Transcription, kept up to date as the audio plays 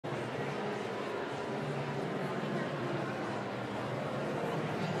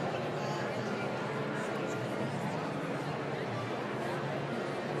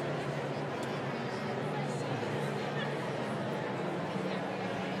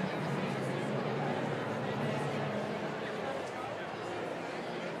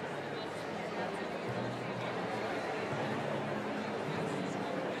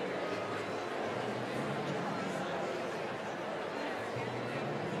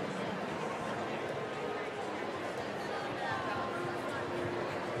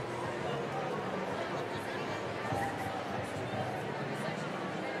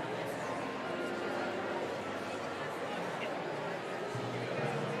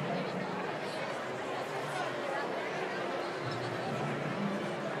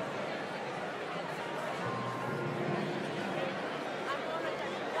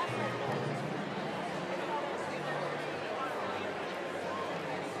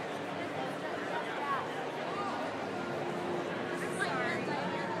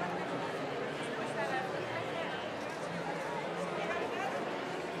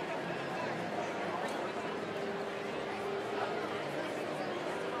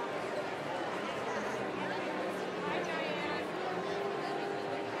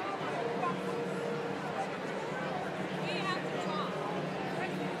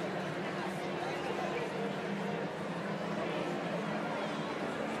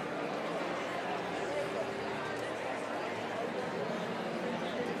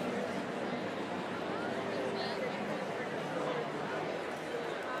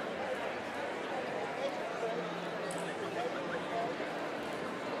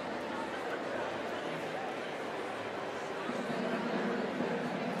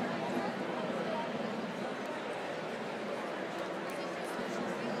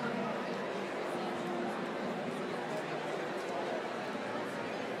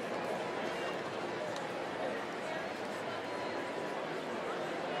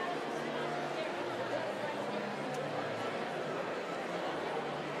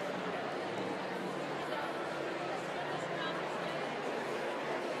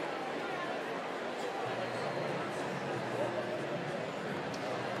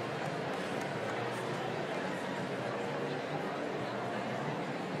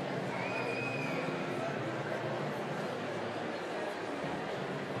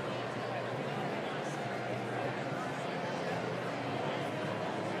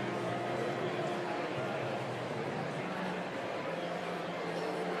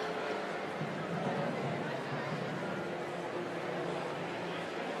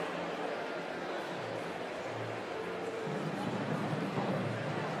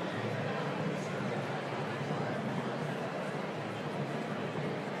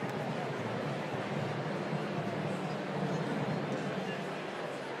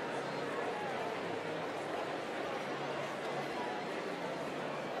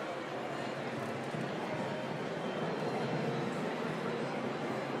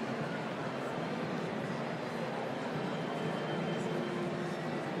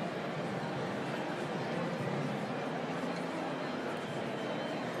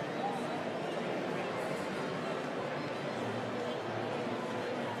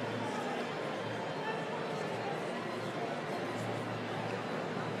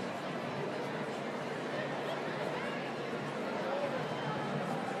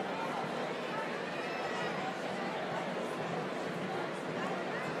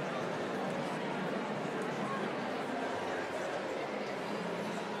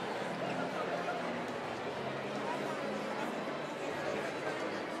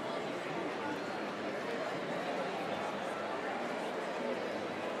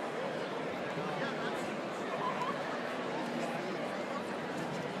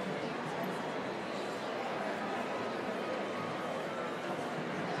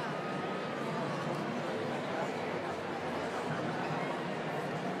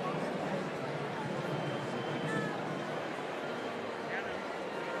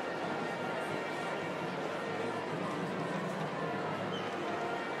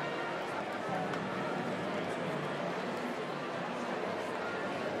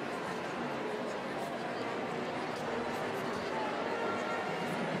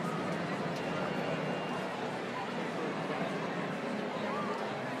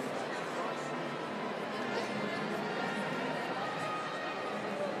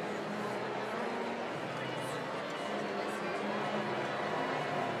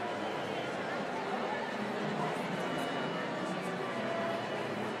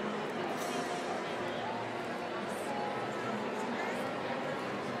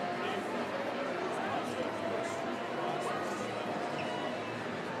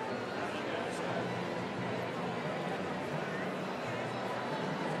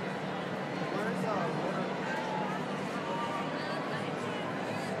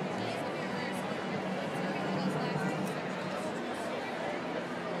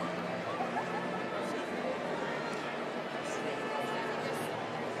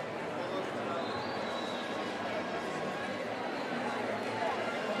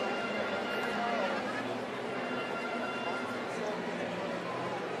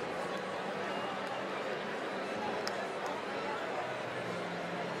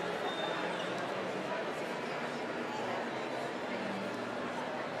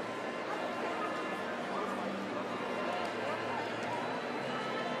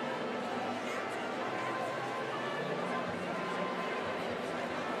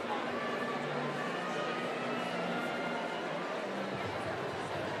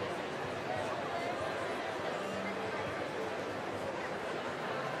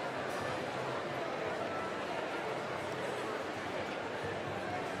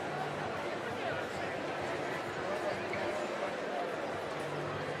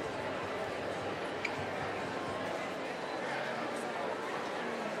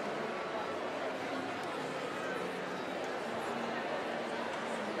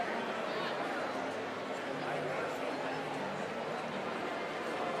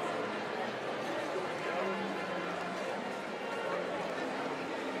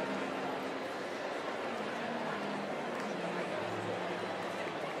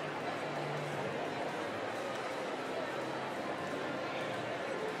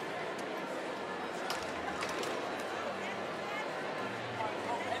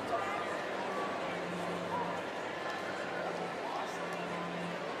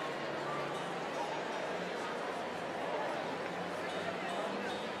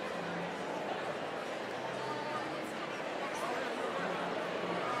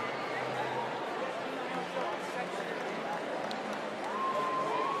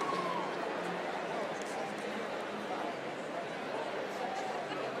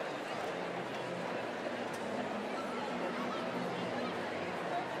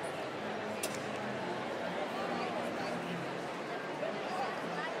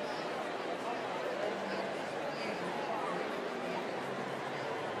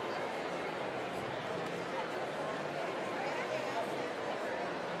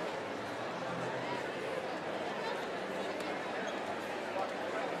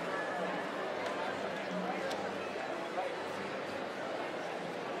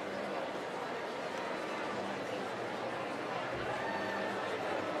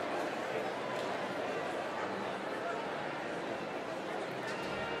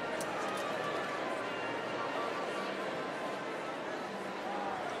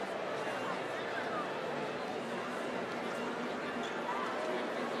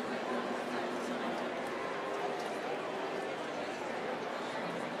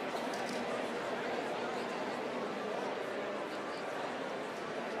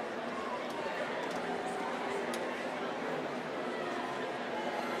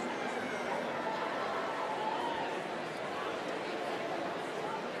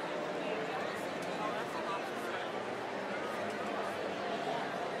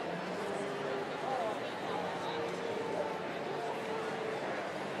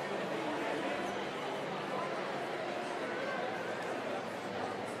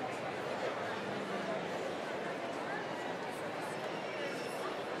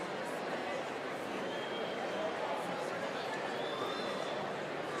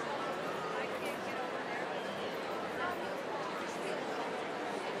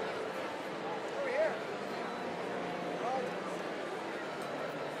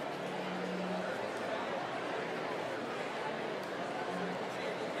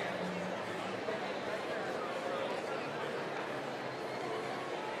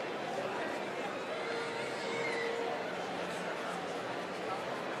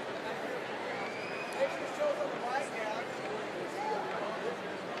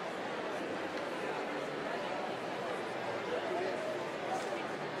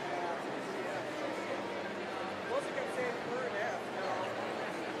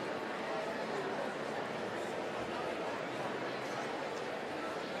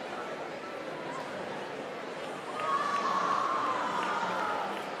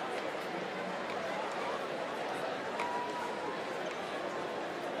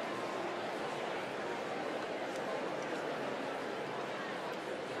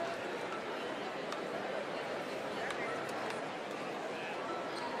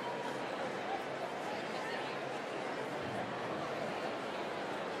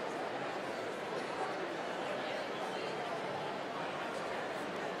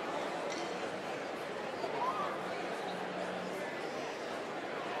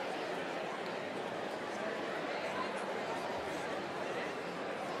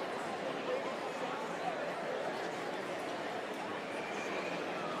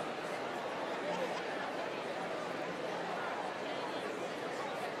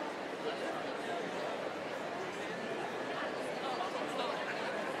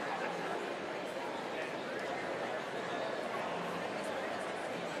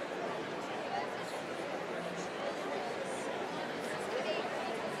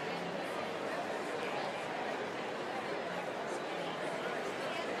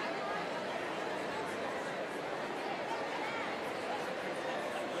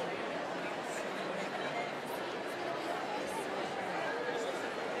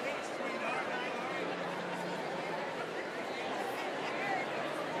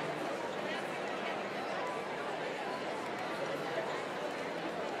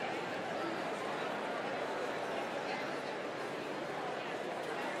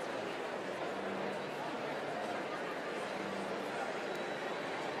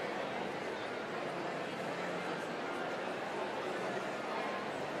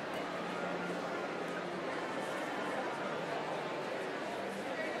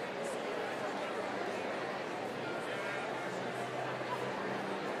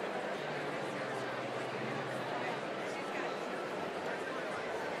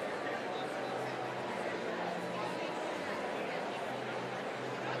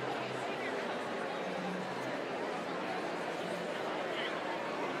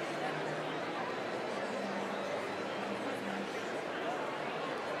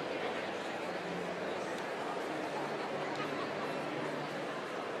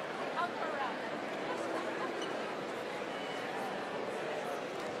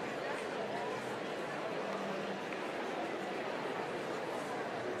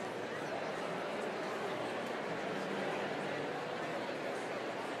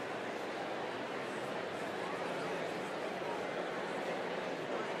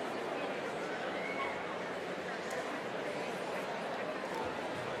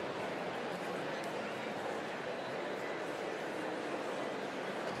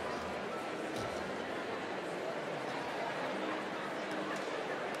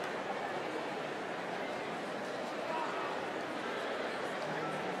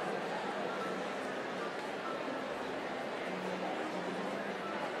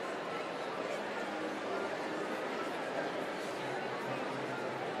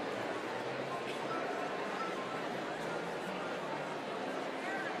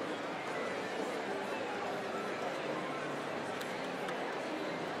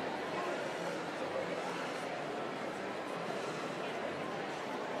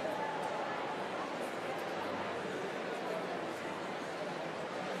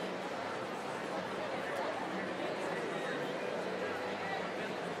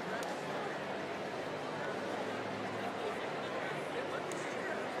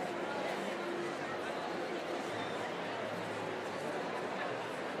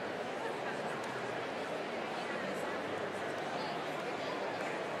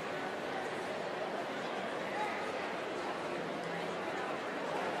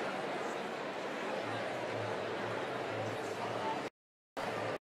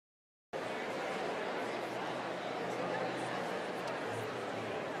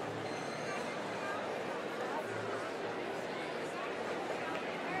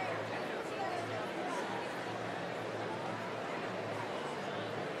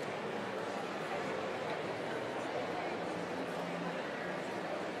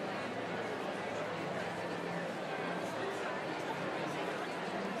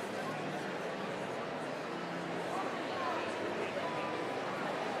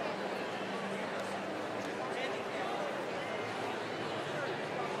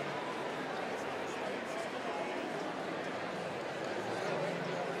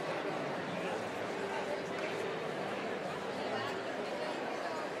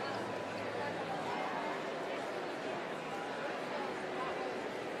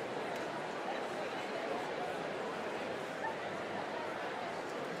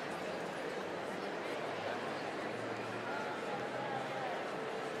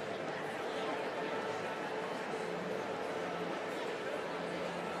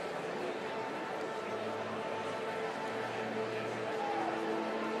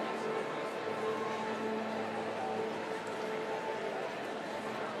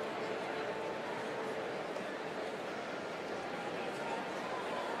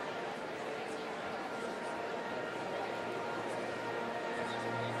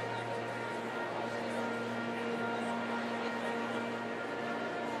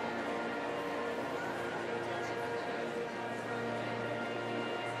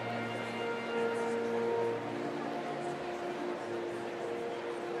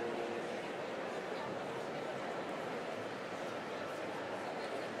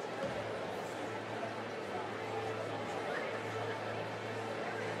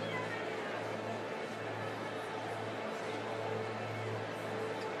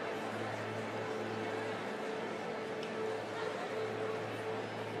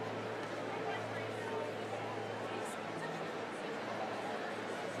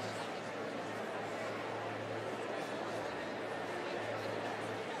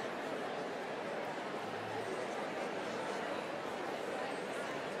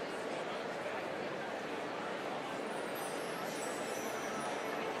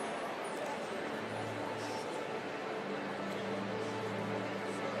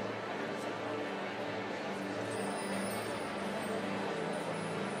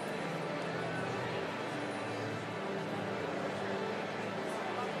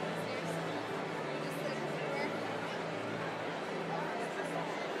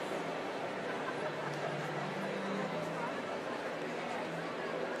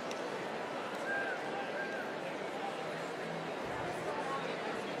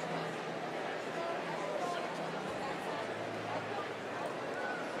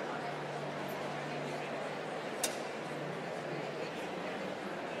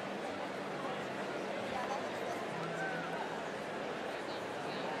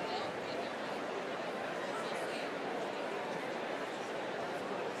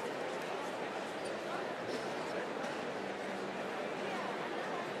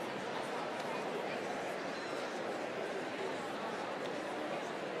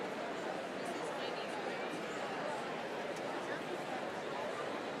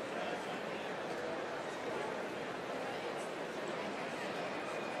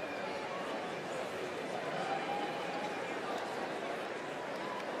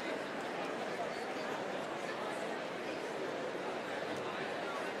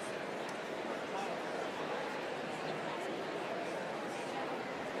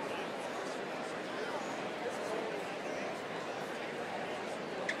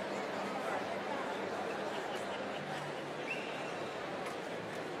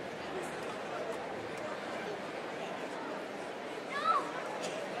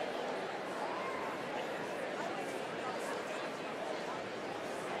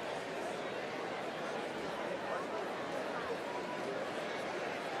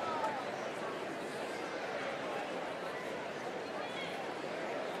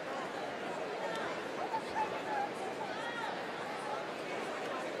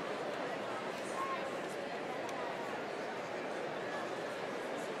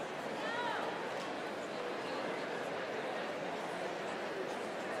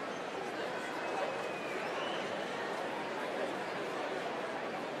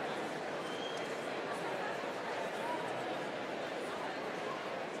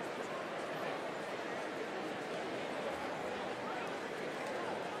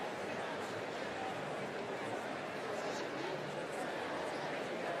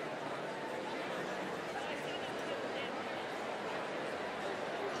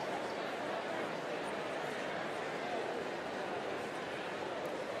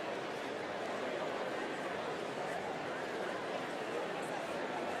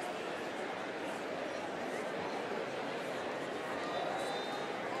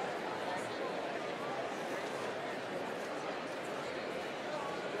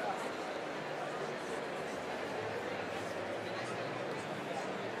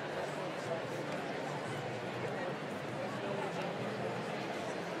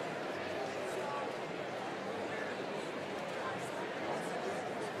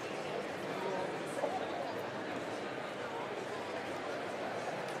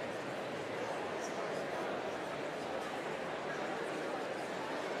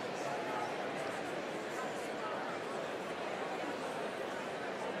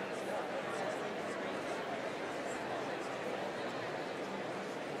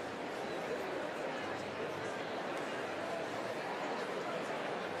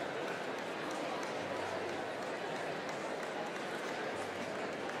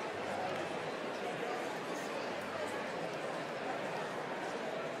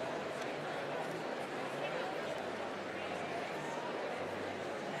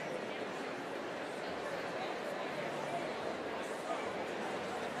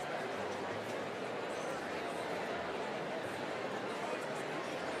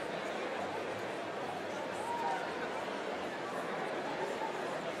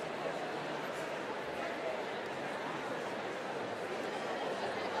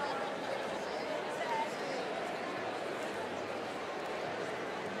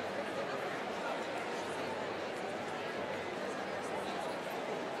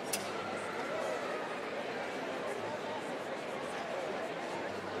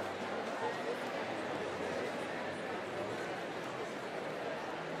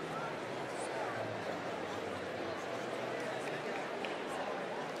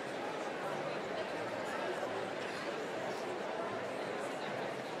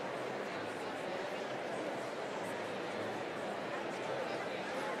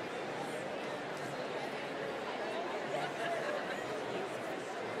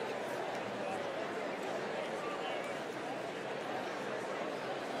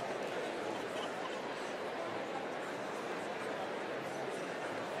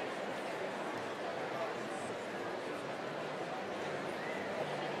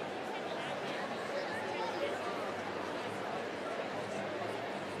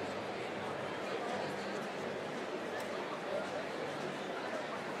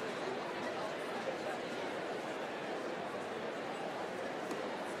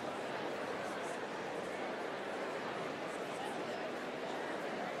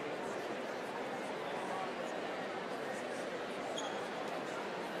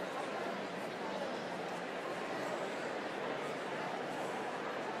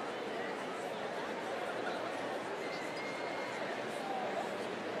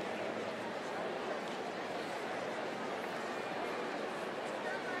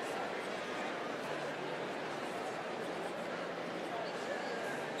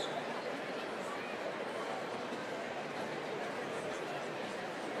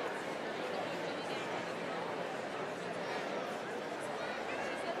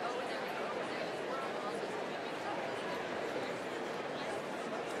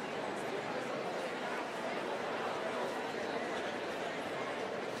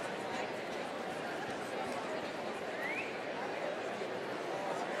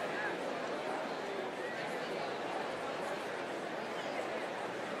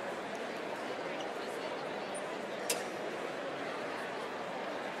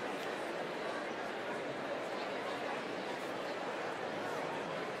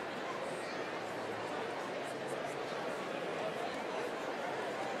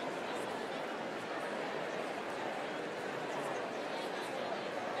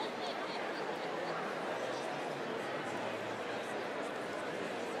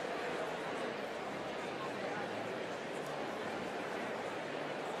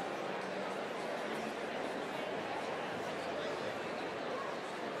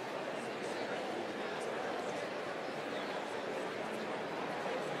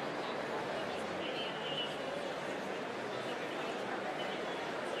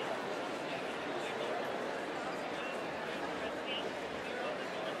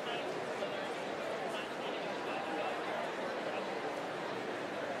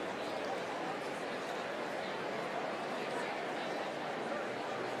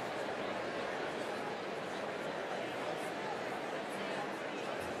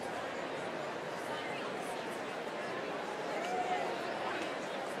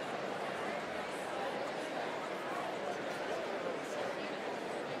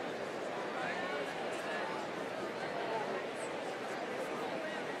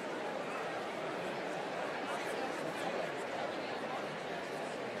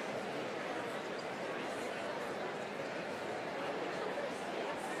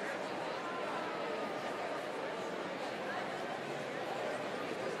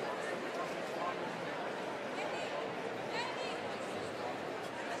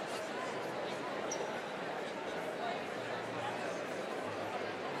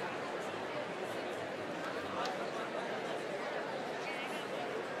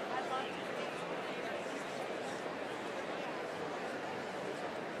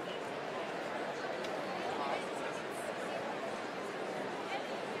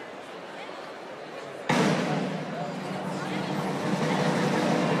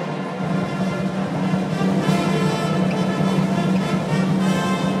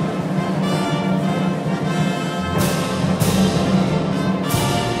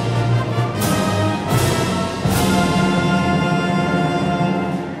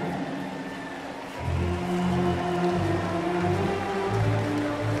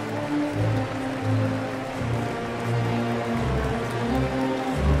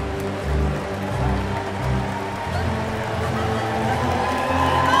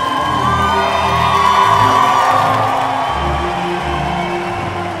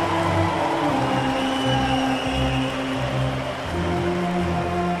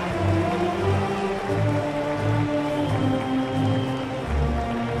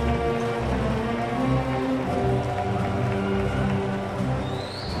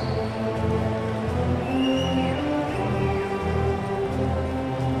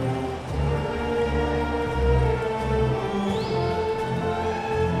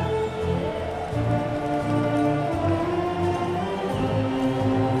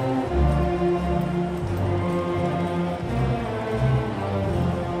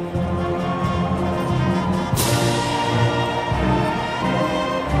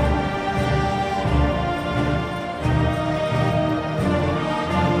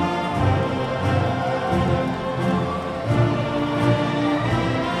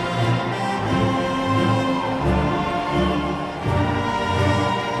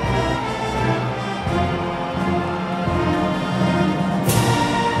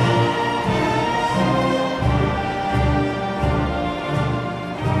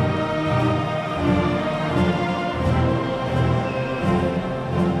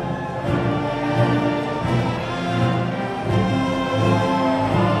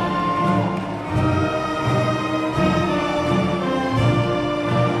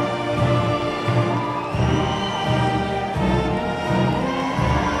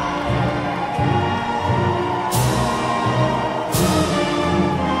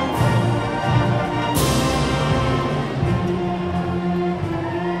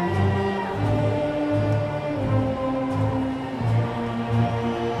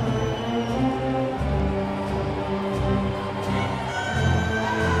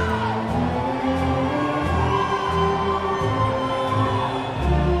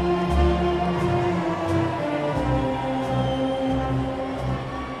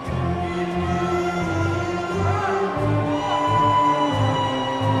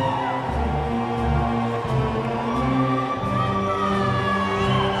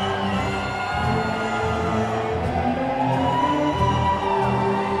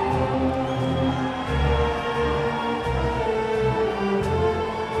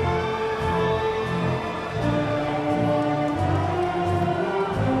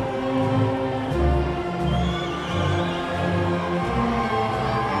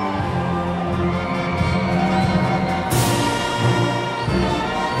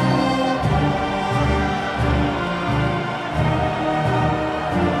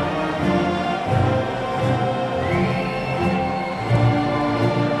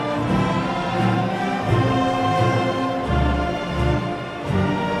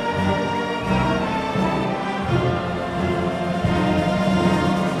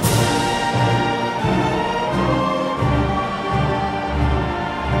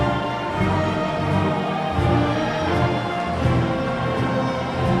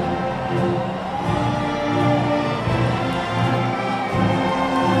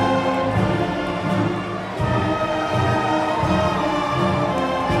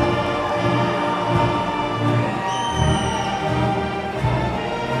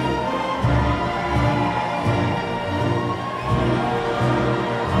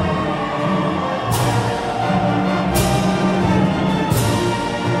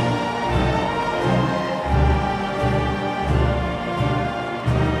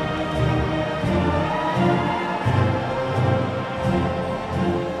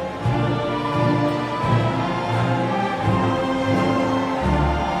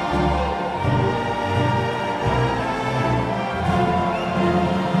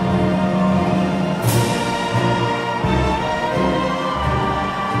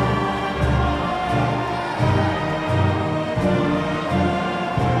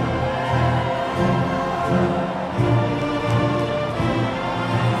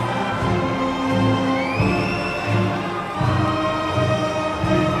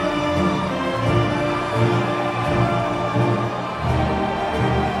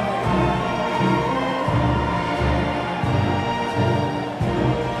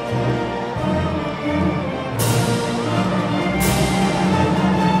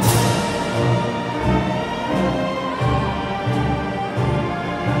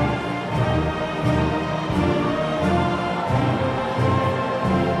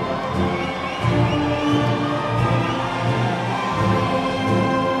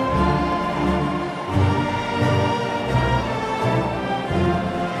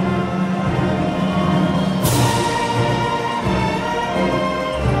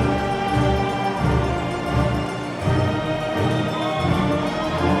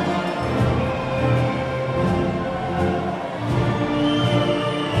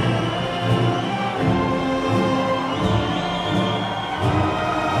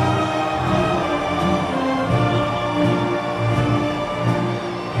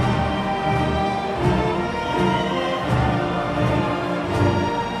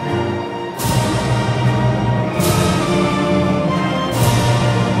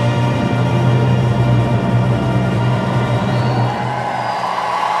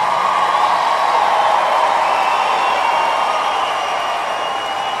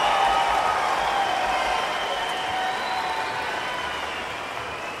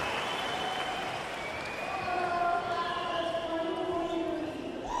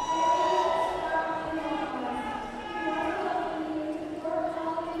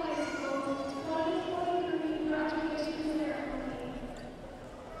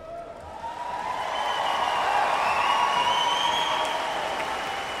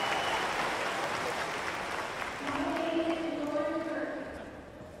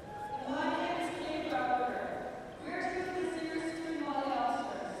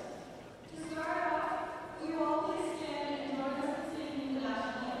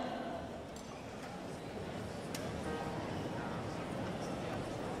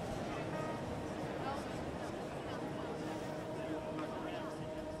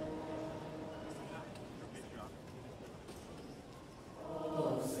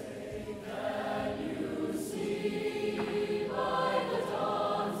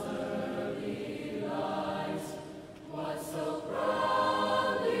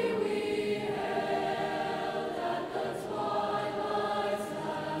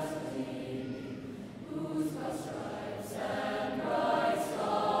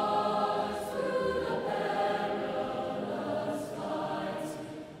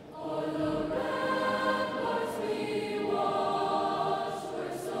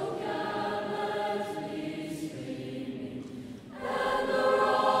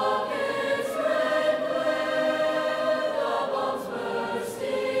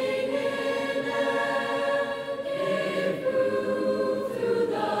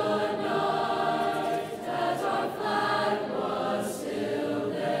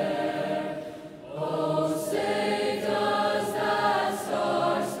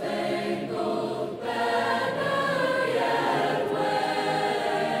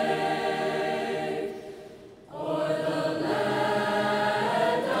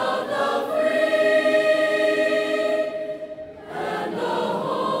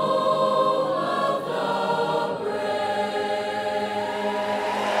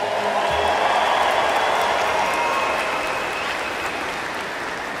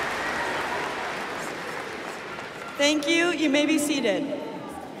Thank you. You may be seated.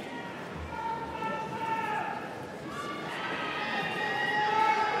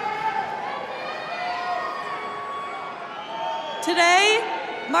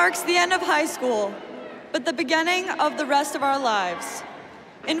 Today marks the end of high school, but the beginning of the rest of our lives.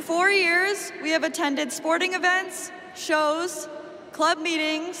 In 4 years, we have attended sporting events, shows, club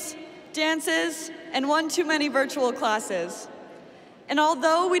meetings, dances, and one too many virtual classes. And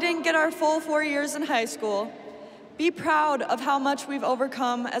although we didn't get our full 4 years in high school, be proud of how much we've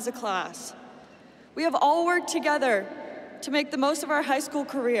overcome as a class. We have all worked together to make the most of our high school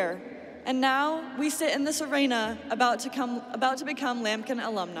career, and now we sit in this arena about to become Lambkin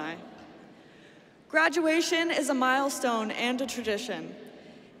alumni. Graduation is a milestone and a tradition.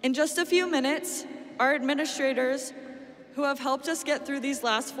 In just a few minutes, our administrators, who have helped us get through these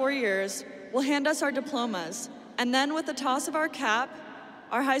last 4 years, will hand us our diplomas, and then with the toss of our cap,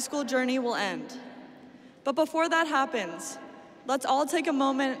 our high school journey will end. But before that happens, let's all take a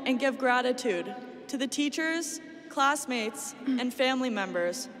moment and give gratitude to the teachers, classmates, and family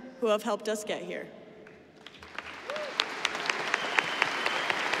members who have helped us get here.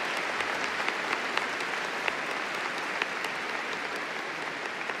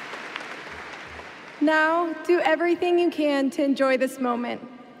 Now, do everything you can to enjoy this moment.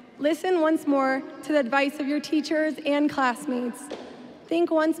 Listen once more to the advice of your teachers and classmates. Think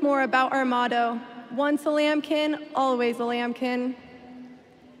once more about our motto, once a lambkin, always a lambkin.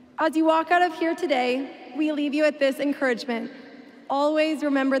 As you walk out of here today, we leave you with this encouragement. Always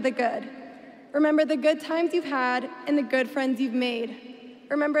remember the good. Remember the good times you've had and the good friends you've made.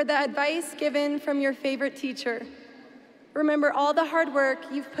 Remember the advice given from your favorite teacher. Remember all the hard work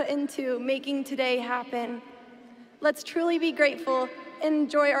you've put into making today happen. Let's truly be grateful and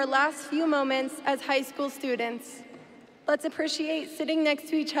enjoy our last few moments as high school students. Let's appreciate sitting next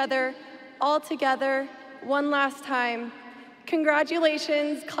to each other all together one last time.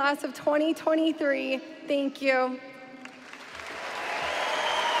 Congratulations, class of 2023. Thank you.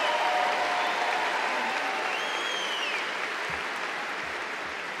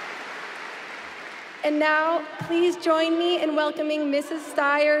 And now, please join me in welcoming Mrs.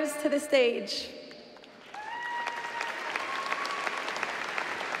 Stiers to the stage.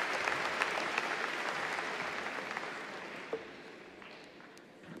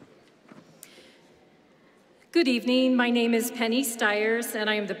 Good evening, my name is Penny Stiers, and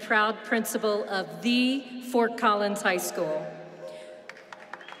I am the proud principal of the Fort Collins High School.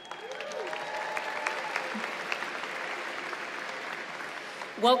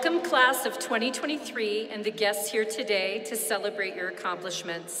 Welcome, class of 2023 and the guests here today to celebrate your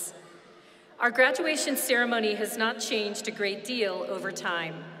accomplishments. Our graduation ceremony has not changed a great deal over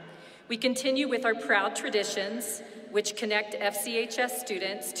time. We continue with our proud traditions, which connect FCHS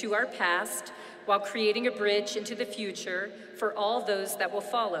students to our past while creating a bridge into the future for all those that will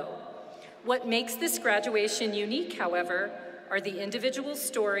follow. What makes this graduation unique, however, are the individual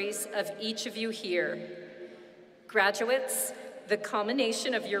stories of each of you here. Graduates, the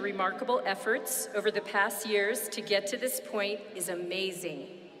culmination of your remarkable efforts over the past years to get to this point is amazing.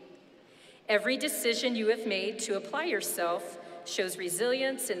 Every decision you have made to apply yourself shows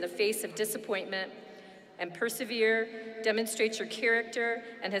resilience in the face of disappointment, and persevere, demonstrates your character,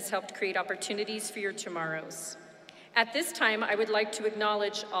 and has helped create opportunities for your tomorrows. At this time, I would like to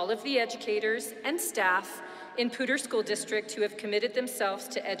acknowledge all of the educators and staff in Poudre School District who have committed themselves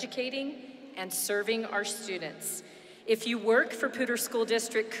to educating and serving our students. If you work for Poudre School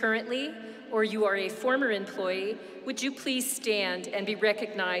District currently, or you are a former employee, would you please stand and be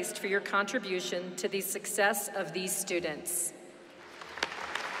recognized for your contribution to the success of these students?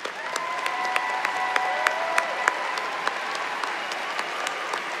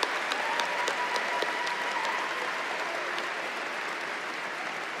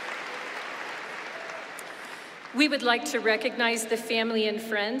 We would like to recognize the family and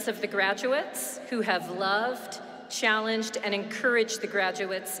friends of the graduates who have loved, challenged, and encouraged the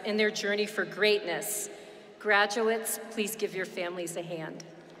graduates in their journey for greatness. Graduates, please give your families a hand.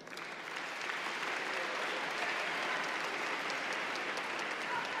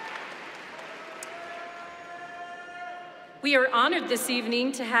 We are honored this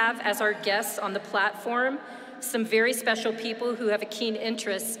evening to have as our guests on the platform some very special people who have a keen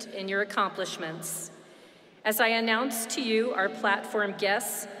interest in your accomplishments. As I announce to you our platform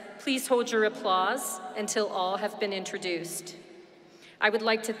guests, please hold your applause until all have been introduced. I would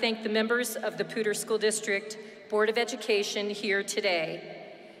like to thank the members of the Poudre School District Board of Education here today.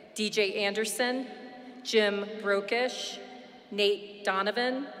 DJ Anderson, Jim Brokish, Nate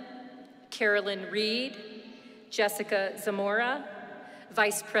Donovan, Carolyn Reed, Jessica Zamora,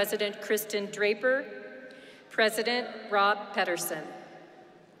 Vice President Kristen Draper, President Rob Pedersen.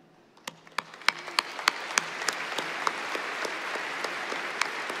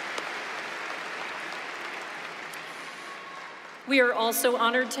 We are also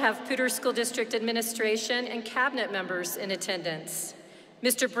honored to have Poudre School District Administration and Cabinet members in attendance.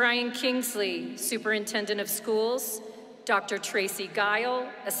 Mr. Brian Kingsley, Superintendent of Schools, Dr. Tracy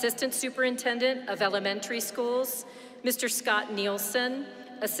Guile, Assistant Superintendent of Elementary Schools, Mr. Scott Nielsen,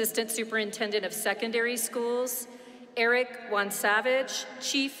 Assistant Superintendent of Secondary Schools, Eric Wansavage,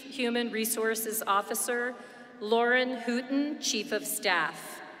 Chief Human Resources Officer, Lauren Hooten, Chief of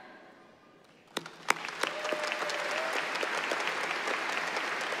Staff.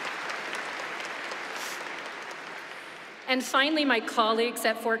 And finally, my colleagues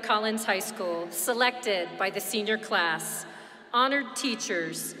at Fort Collins High School, selected by the senior class, honored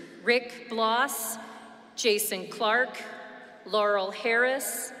teachers Rick Bloss, Jason Clark, Laurel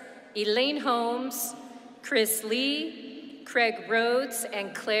Harris, Elaine Holmes, Chris Lee, Craig Rhodes,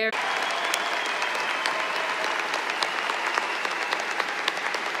 and Claire.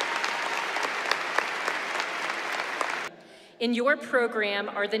 In your program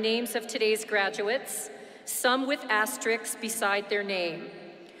are the names of today's graduates, some with asterisks beside their name.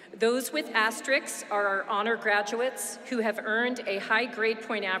 Those with asterisks are our honor graduates who have earned a high grade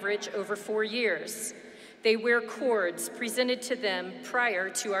point average over 4 years. They wear cords presented to them prior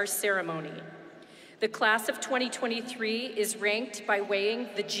to our ceremony. The class of 2023 is ranked by weighing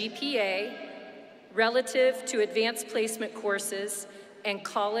the GPA relative to advanced placement courses and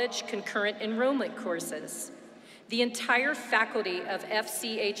college concurrent enrollment courses. The entire faculty of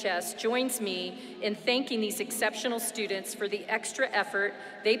FCHS joins me in thanking these exceptional students for the extra effort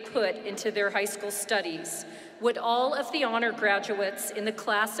they put into their high school studies. Would all of the honor graduates in the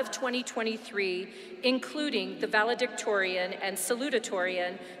class of 2023, including the valedictorian and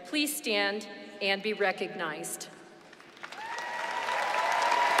salutatorian, please stand and be recognized.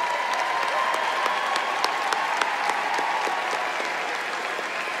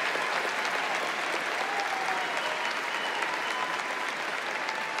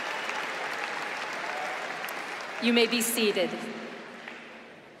 You may be seated.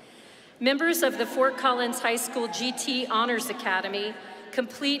 Members of the Fort Collins High School GT Honors Academy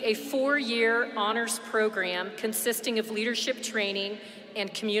complete a 4-year honors program consisting of leadership training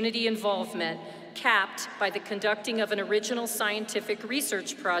and community involvement, capped by the conducting of an original scientific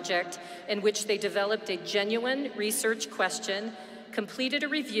research project in which they developed a genuine research question, completed a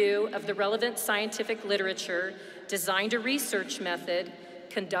review of the relevant scientific literature, designed a research method,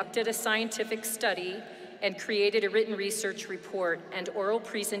 conducted a scientific study, and created a written research report and oral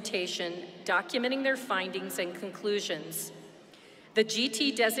presentation documenting their findings and conclusions. The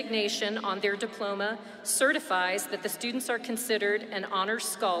GT designation on their diploma certifies that the students are considered an honors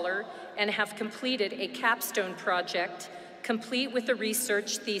scholar and have completed a capstone project complete with a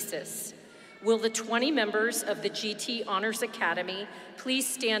research thesis. Will the 20 members of the GT Honors Academy please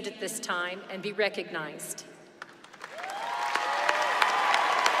stand at this time and be recognized?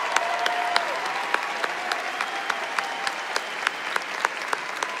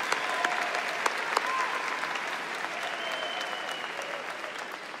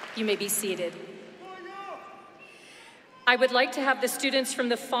 You may be seated. I would like to have the students from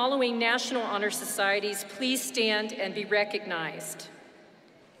the following National Honor Societies please stand and be recognized.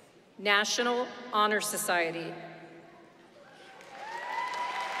 National Honor Society.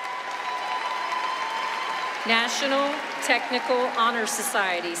 National Technical Honor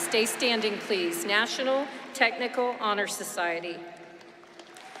Society. Stay standing, please. National Technical Honor Society.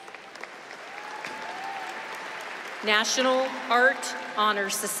 National Art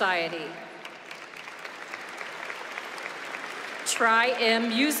Honor Society. Tri-M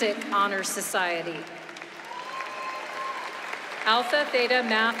Music Honor Society. Alpha Theta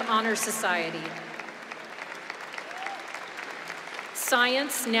Math Honor Society.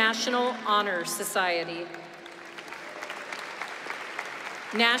 Science National Honor Society.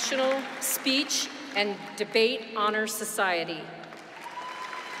 National Speech and Debate Honor Society.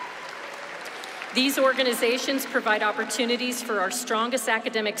 These organizations provide opportunities for our strongest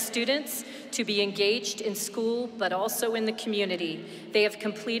academic students to be engaged in school, but also in the community. They have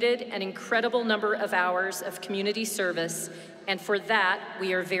completed an incredible number of hours of community service, and for that,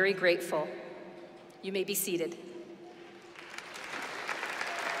 we are very grateful. You may be seated.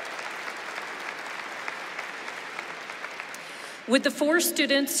 Would the 4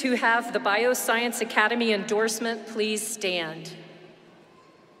 students who have the Bioscience Academy endorsement please stand?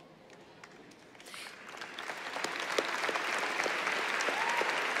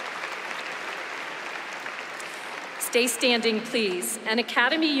 Stay standing, please. An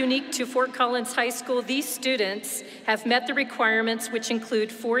academy unique to Fort Collins High School, these students have met the requirements, which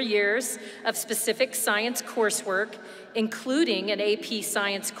include 4 years of specific science coursework, including an AP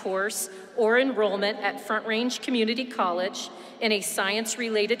science course or enrollment at Front Range Community College in a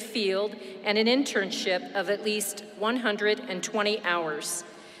science-related field and an internship of at least 120 hours.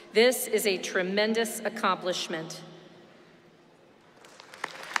 This is a tremendous accomplishment.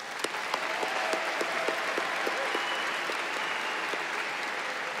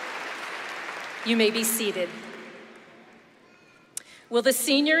 You may be seated. Will the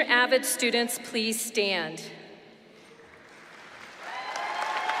senior AVID students please stand?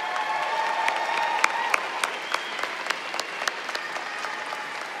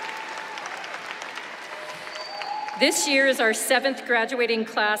 This year is our 7th graduating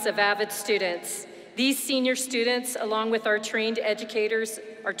class of AVID students. These senior students, along with our trained educators,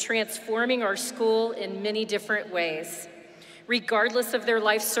 are transforming our school in many different ways. Regardless of their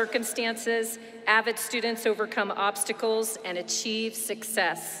life circumstances, AVID students overcome obstacles and achieve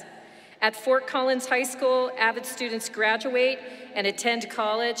success. At Fort Collins High School, AVID students graduate and attend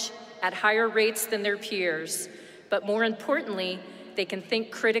college at higher rates than their peers. But more importantly, they can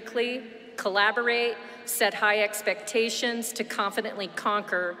think critically, collaborate, set high expectations to confidently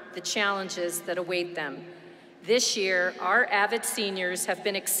conquer the challenges that await them. This year, our AVID seniors have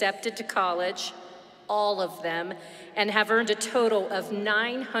been accepted to college, all of them, and have earned a total of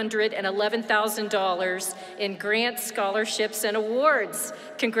 $911,000 in grants, scholarships, and awards.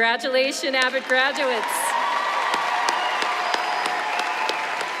 Congratulations, AVID graduates.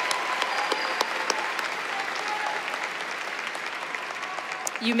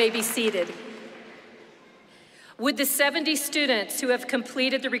 You may be seated. Would the 70 students who have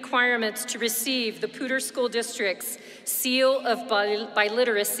completed the requirements to receive the Poudre School District's Seal of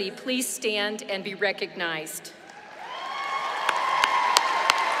Biliteracy please stand and be recognized?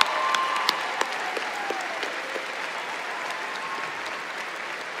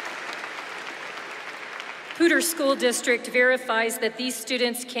 Poudre School District verifies that these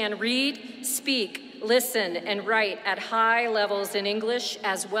students can read, speak, listen, and write at high levels in English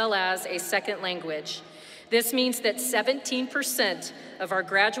as well as a second language. This means that 17% of our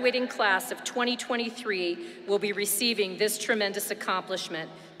graduating class of 2023 will be receiving this tremendous accomplishment.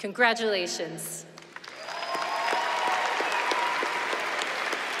 Congratulations.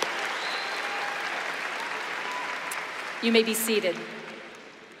 You may be seated.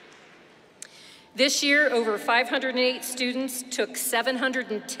 This year, over 508 students took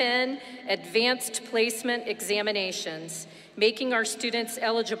 710 advanced placement examinations, making our students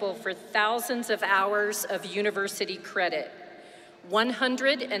eligible for thousands of hours of university credit.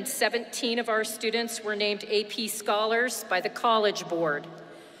 117 of our students were named AP Scholars by the College Board.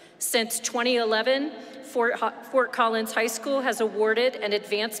 Since 2011, Fort Collins High School has awarded an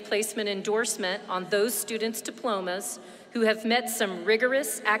advanced placement endorsement on those students' diplomas who have met some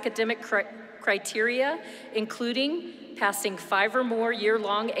rigorous academic criteria, including passing 5 or more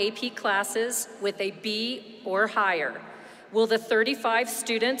year-long AP classes with a B or higher. Will the 35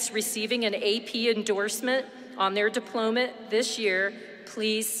 students receiving an AP endorsement on their diploma this year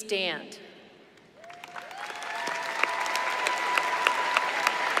please stand?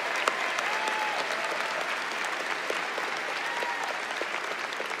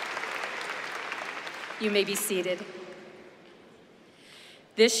 You may be seated.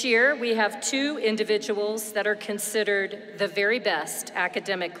 This year, we have 2 individuals that are considered the very best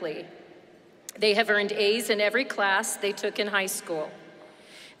academically. They have earned A's in every class they took in high school.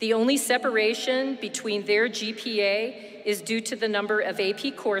 The only separation between their GPA is due to the number of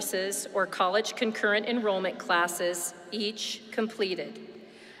AP courses or college concurrent enrollment classes each completed.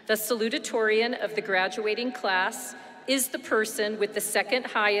 The salutatorian of the graduating class is the person with the second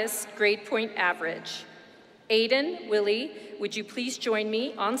highest grade point average. Aiden, Willie, would you please join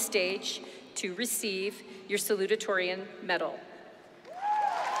me on stage to receive your salutatorian medal?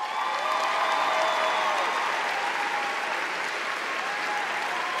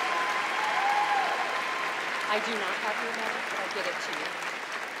 I do not have your medal, I'll get it to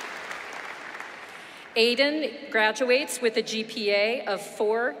you. Aiden graduates with a GPA of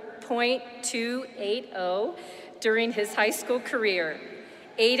 4.280 during his high school career.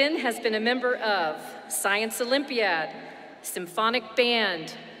 Aiden has been a member of Science Olympiad, Symphonic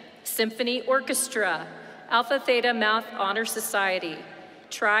Band, Symphony Orchestra, Alpha Theta Math Honor Society,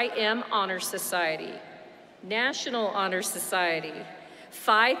 Tri-M Honor Society, National Honor Society,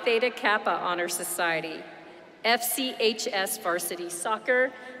 Phi Theta Kappa Honor Society, FCHS Varsity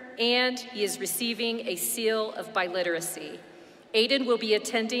Soccer, and he is receiving a Seal of Biliteracy. Aiden will be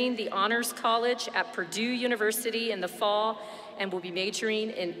attending the Honors College at Purdue University in the fall and will be majoring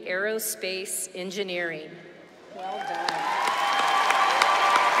in aerospace engineering. Well done.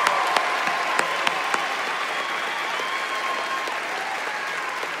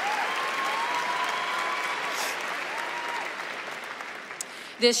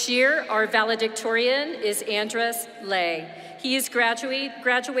 This year, our valedictorian is Andres Lay. He is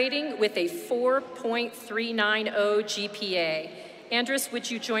graduating with a 4.390 GPA. Andres, would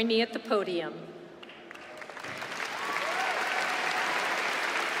you join me at the podium?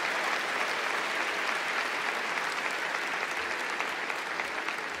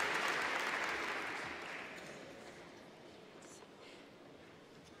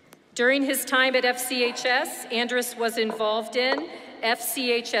 During his time at FCHS, Andres was involved in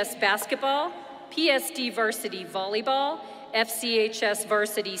FCHS basketball, PSD varsity volleyball, FCHS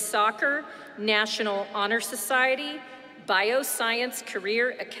varsity soccer, National Honor Society, Bioscience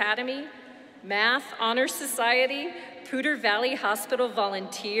Career Academy, Math Honor Society, Poudre Valley Hospital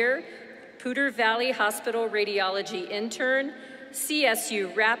volunteer, Poudre Valley Hospital radiology intern,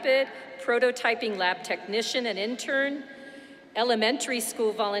 CSU Rapid, prototyping lab technician and intern, elementary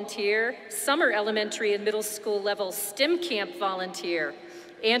school volunteer, summer elementary and middle school level STEM camp volunteer.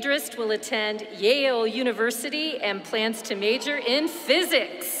 Andres will attend Yale University and plans to major in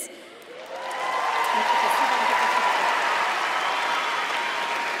physics.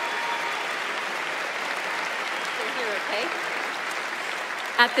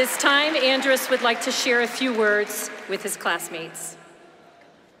 At this time, Andres would like to share a few words with his classmates.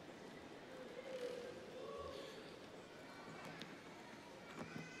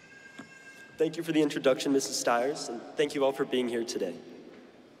 Thank you for the introduction, Mrs. Stiers, and thank you all for being here today.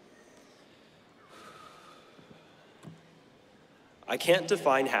 I can't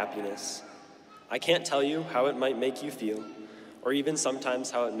define happiness. I can't tell you how it might make you feel, or even sometimes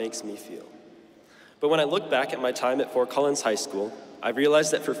how it makes me feel. But when I look back at my time at Fort Collins High School, I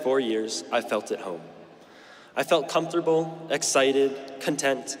realized that for 4 years, I felt at home. I felt comfortable, excited,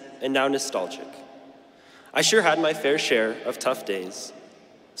 content, and now nostalgic. I sure had my fair share of tough days,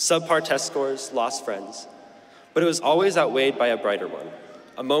 subpar test scores, lost friends, but it was always outweighed by a brighter one,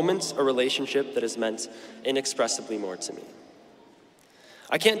 a moment, a relationship that has meant inexpressibly more to me.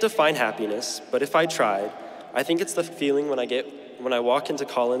 I can't define happiness, but if I tried, I think it's the feeling when I walk into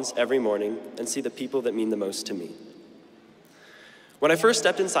Collins every morning and see the people that mean the most to me. When I first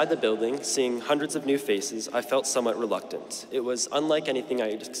stepped inside the building, seeing hundreds of new faces, I felt somewhat reluctant. It was unlike anything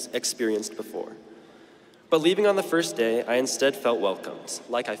I had experienced before. But leaving on the first day, I instead felt welcomed,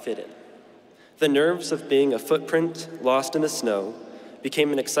 like I fit in. The nerves of being a footprint lost in the snow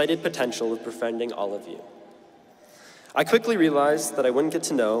became an excited potential of befriending all of you. I quickly realized that I wouldn't get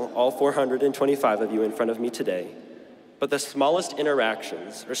to know all 425 of you in front of me today, but the smallest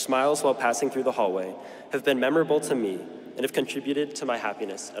interactions or smiles while passing through the hallway have been memorable to me and have contributed to my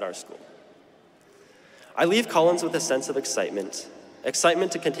happiness at our school. I leave Collins with a sense of excitement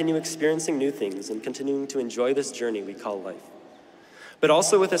to continue experiencing new things and continuing to enjoy this journey we call life, but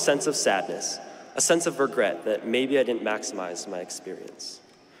also with a sense of sadness, a sense of regret that maybe I didn't maximize my experience,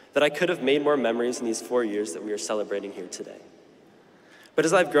 that I could have made more memories in these 4 years that we are celebrating here today. But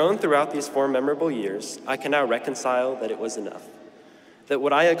as I've grown throughout these 4 memorable years, I can now reconcile that it was enough, that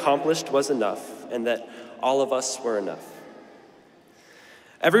what I accomplished was enough, and that all of us were enough.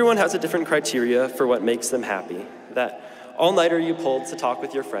 Everyone has a different criteria for what makes them happy, that all-nighter you pulled to talk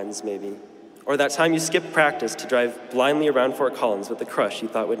with your friends, maybe, or that time you skipped practice to drive blindly around Fort Collins with a crush you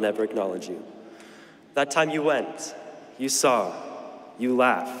thought would never acknowledge you. That time you went, you saw, you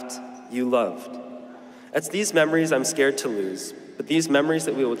laughed, you loved. It's these memories I'm scared to lose, but these memories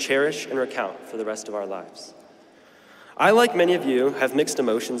that we will cherish and recount for the rest of our lives. I, like many of you, have mixed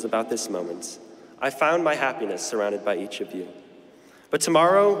emotions about this moment. I found my happiness surrounded by each of you. But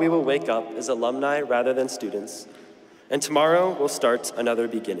tomorrow we will wake up as alumni rather than students, and tomorrow we'll start another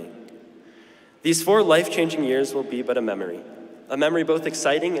beginning. These 4 life-changing years will be but a memory both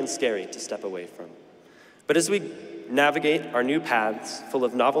exciting and scary to step away from. But as we navigate our new paths full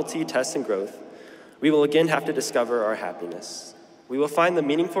of novelty, tests, and growth, we will again have to discover our happiness. We will find the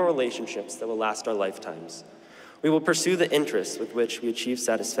meaningful relationships that will last our lifetimes. We will pursue the interests with which we achieve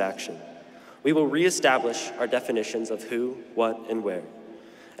satisfaction. We will reestablish our definitions of who, what, and where.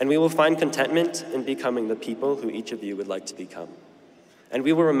 And we will find contentment in becoming the people who each of you would like to become. And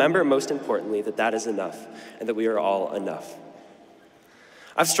we will remember, most importantly, that that is enough, and that we are all enough.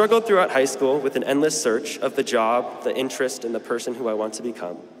 I've struggled throughout high school with an endless search of the job, the interest, and the person who I want to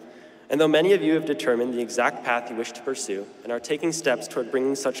become. And though many of you have determined the exact path you wish to pursue and are taking steps toward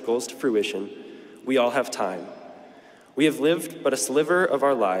bringing such goals to fruition, we all have time. We have lived but a sliver of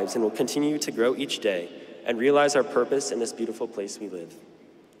our lives and will continue to grow each day and realize our purpose in this beautiful place we live.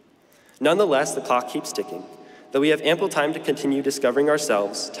 Nonetheless, the clock keeps ticking. Though we have ample time to continue discovering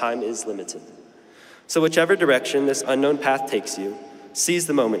ourselves, time is limited. So whichever direction this unknown path takes you, seize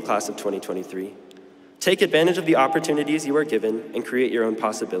the moment, class of 2023. Take advantage of the opportunities you are given and create your own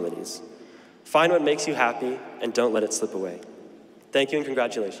possibilities. Find what makes you happy and don't let it slip away. Thank you and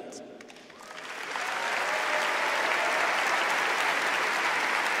congratulations.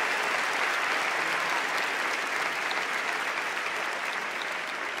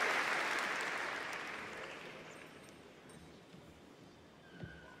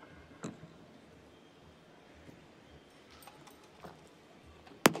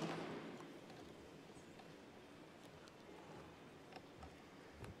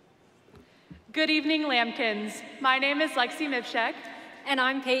 Good evening, Lambkins. My name is Lexi Mivshek. And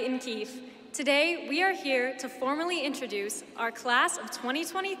I'm Peyton Keefe. Today, we are here to formally introduce our class of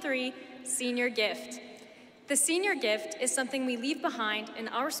 2023 Senior Gift. The Senior Gift is something we leave behind in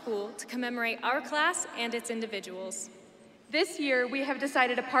our school to commemorate our class and its individuals. This year, we have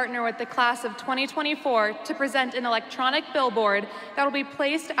decided to partner with the class of 2024 to present an electronic billboard that will be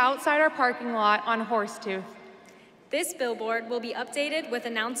placed outside our parking lot on Horsetooth. This billboard will be updated with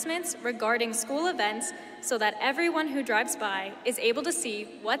announcements regarding school events so that everyone who drives by is able to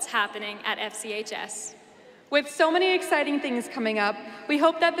see what's happening at FCHS. With so many exciting things coming up, we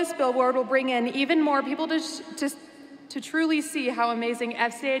hope that this billboard will bring in even more people to truly see how amazing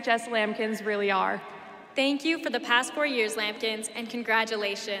FCHS Lambkins really are. Thank you for the past 4 years, Lambkins, and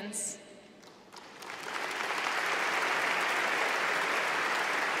congratulations.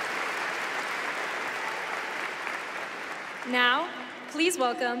 Now, please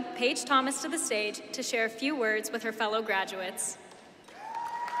welcome Paige Thomas to the stage to share a few words with her fellow graduates.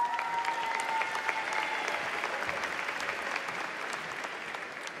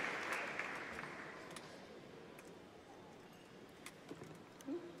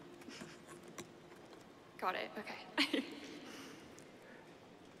 Got it, okay.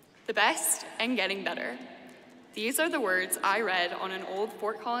 The best and getting better. These are the words I read on an old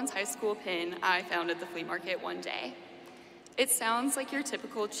Fort Collins High School pin I found at the flea market one day. It sounds like your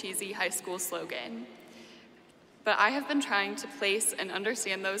typical cheesy high school slogan, but I have been trying to place and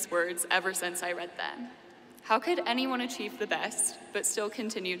understand those words ever since I read them. How could anyone achieve the best, but still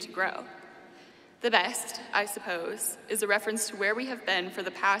continue to grow? The best, I suppose, is a reference to where we have been for the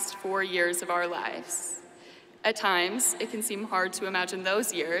past 4 years of our lives. At times, it can seem hard to imagine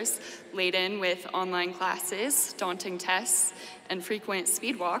those years, laden with online classes, daunting tests, and frequent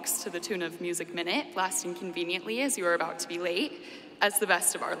speed walks to the tune of Music Minute, lasting conveniently as you are about to be late, as the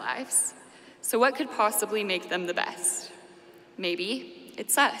best of our lives. So what could possibly make them the best? Maybe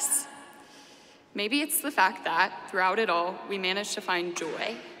it's us. Maybe it's the fact that, throughout it all, we managed to find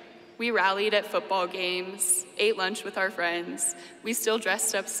joy. We rallied at football games, ate lunch with our friends, we still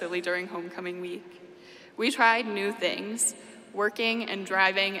dressed up silly during homecoming week. We tried new things, working and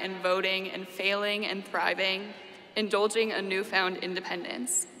driving and voting and failing and thriving, indulging a newfound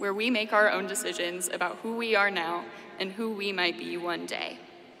independence, where we make our own decisions about who we are now and who we might be one day.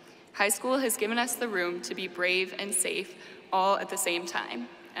 High school has given us the room to be brave and safe all at the same time,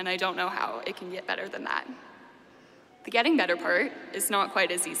 and I don't know how it can get better than that. The getting better part is not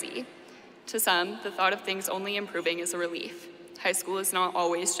quite as easy. To some, the thought of things only improving is a relief. High school is not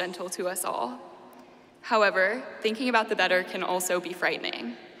always gentle to us all. However, thinking about the better can also be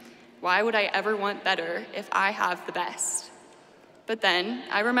frightening. Why would I ever want better if I have the best? But then,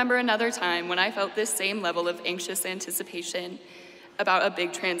 I remember another time when I felt this same level of anxious anticipation about a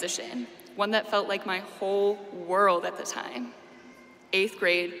big transition, one that felt like my whole world at the time. 8th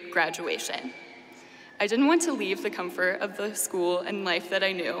grade graduation. I didn't want to leave the comfort of the school and life that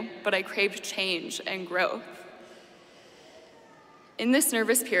I knew, but I craved change and growth. In this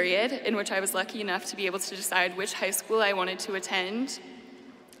nervous period, in which I was lucky enough to be able to decide which high school I wanted to attend,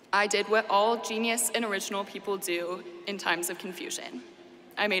 I did what all genius and original people do in times of confusion.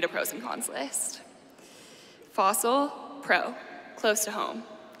 I made a pros and cons list. Fossil, pro, close to home.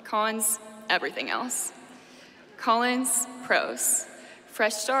 Cons, everything else. Collins, pros.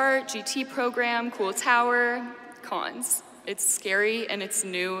 Fresh start, GT program, cool tower, cons. It's scary and it's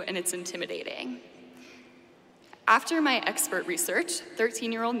new and it's intimidating. After my expert research,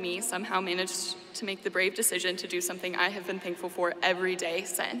 13-year-old me somehow managed to make the brave decision to do something I have been thankful for every day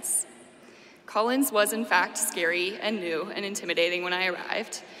since. Collins was in fact scary and new and intimidating when I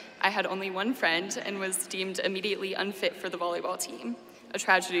arrived. I had only one friend and was deemed immediately unfit for the volleyball team, a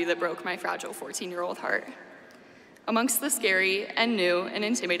tragedy that broke my fragile 14-year-old heart. Amongst the scary and new and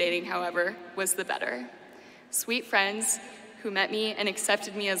intimidating, however, was the better. sweet friends who met me and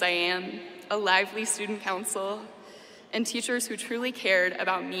accepted me as I am, a lively student council, and teachers who truly cared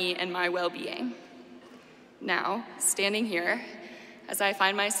about me and my well-being. Now, standing here, as I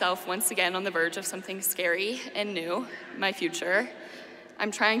find myself once again on the verge of something scary and new, my future,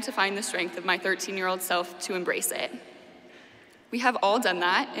 I'm trying to find the strength of my 13-year-old self to embrace it. We have all done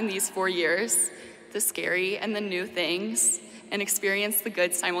that in these 4 years, the scary and the new things, and experienced the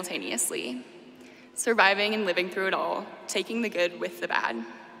good simultaneously, surviving and living through it all, taking the good with the bad.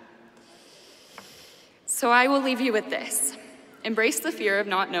 So I will leave you with this. Embrace the fear of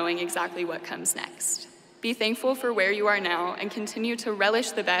not knowing exactly what comes next. Be thankful for where you are now and continue to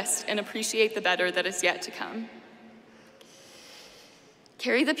relish the best and appreciate the better that is yet to come.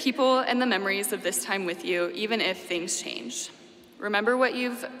 Carry the people and the memories of this time with you, even if things change. Remember what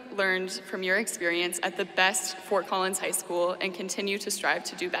you've learned from your experience at the best Fort Collins High School and continue to strive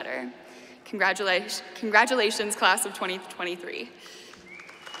to do better. Congratulations, class of 2023.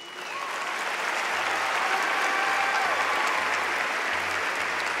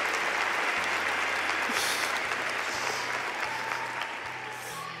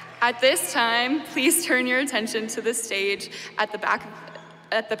 At this time, please turn your attention to the stage at the back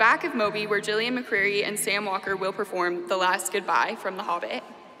of Moby, where Jillian McCreary and Sam Walker will perform The Last Goodbye from The Hobbit.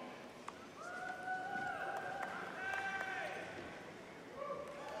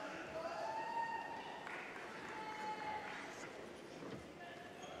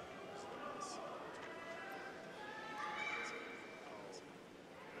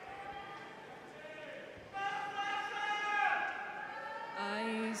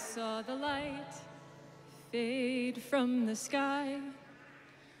 I saw the light fade from the sky.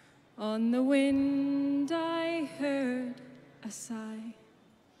 On the wind I heard a sigh.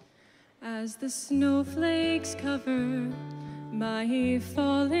 As the snowflakes cover my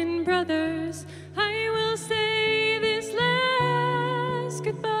fallen brothers, I will say this last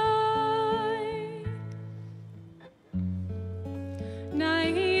goodbye.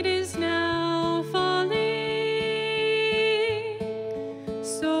 Night is now falling,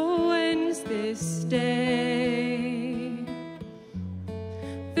 so ends this day.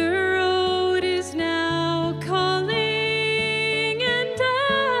 The road is now calling, and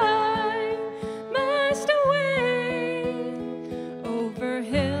I must away over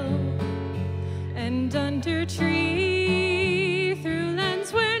hill and under tree, through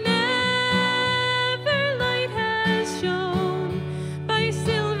lands where never light has shone, by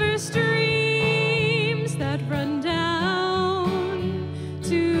silver streams that run down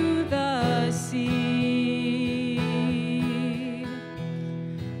to the sea.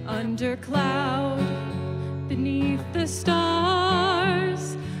 Under cloud, beneath the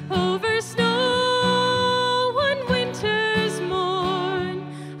stars, over snow one winter's morn,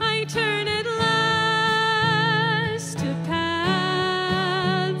 I turn at last to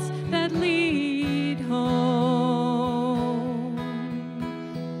paths that lead home.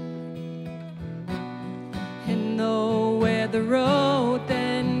 And though where the road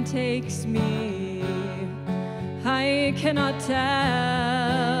then takes me, I cannot tell.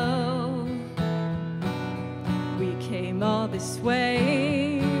 We came all this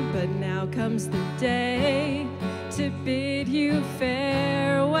way, but now comes the day to bid you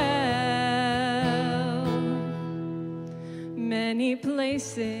farewell. Many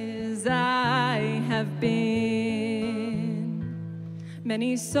places I have been,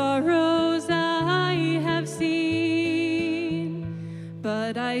 many sorrows I have seen,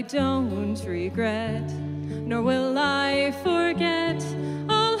 but I don't regret, nor will I forget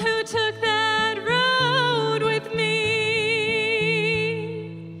all who took that road with me.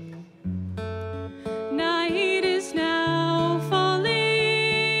 Night is now falling,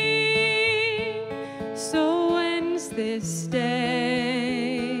 so ends this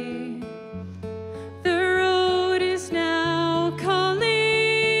day. The road is now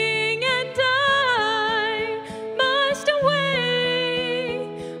calling, and I must away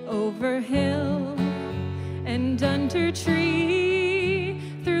over hill and under tree,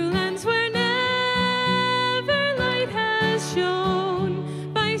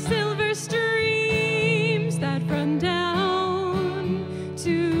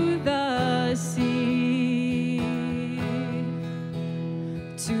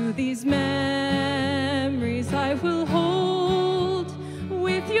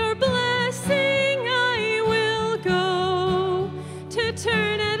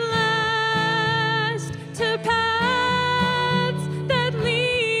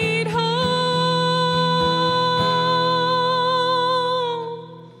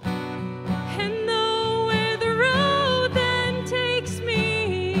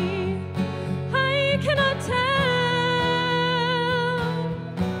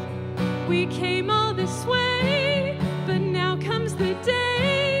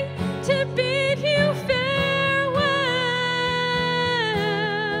 way to bid you farewell.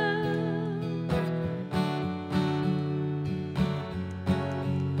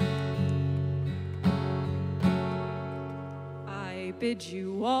 I bid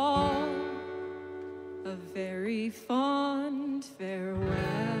you all a very fond farewell.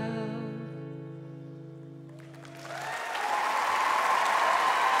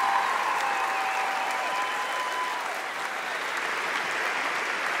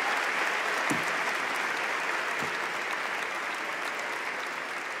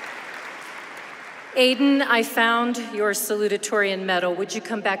 Aiden, I found your salutatorian medal. Would you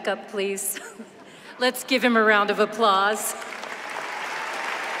come back up, please? Let's give him a round of applause.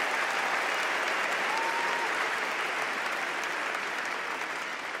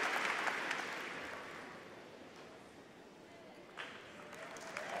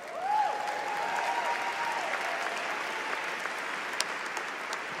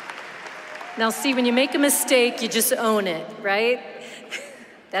 Now see, when you make a mistake, you just own it, right?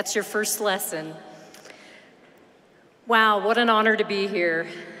 That's your first lesson. Wow, what an honor to be here.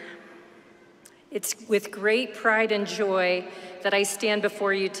 It's with great pride and joy that I stand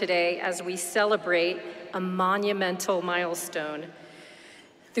before you today as we celebrate a monumental milestone,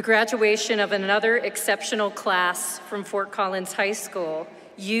 the graduation of another exceptional class from Fort Collins High School.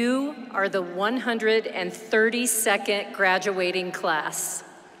 You are the 132nd graduating class.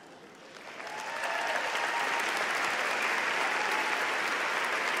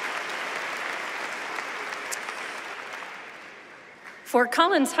 Fort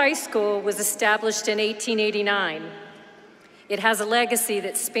Collins High School was established in 1889. It has a legacy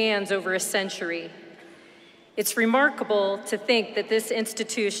that spans over a century. It's remarkable to think that this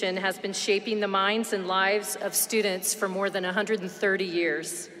institution has been shaping the minds and lives of students for more than 130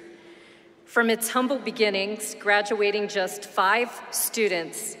 years. From its humble beginnings, graduating just 5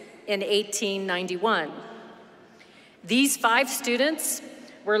 students in 1891. These 5 students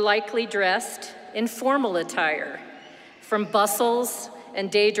were likely dressed in formal attire, from bustles and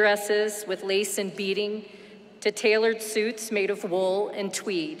day dresses with lace and beading to tailored suits made of wool and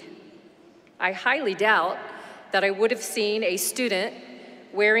tweed. I highly doubt that I would have seen a student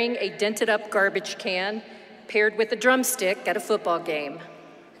wearing a dented up garbage can paired with a drumstick at a football game,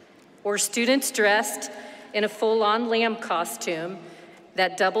 or students dressed in a full-on lamb costume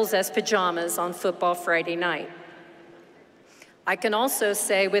that doubles as pajamas on football Friday night. I can also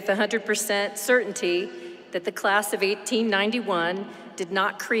say with 100% certainty that the class of 1891 did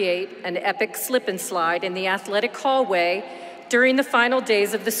not create an epic slip and slide in the athletic hallway during the final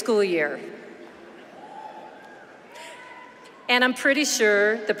days of the school year. And I'm pretty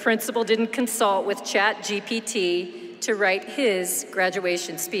sure the principal didn't consult with ChatGPT to write his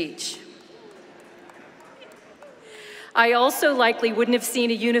graduation speech. I also likely wouldn't have seen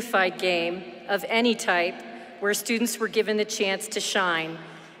a unified game of any type where students were given the chance to shine,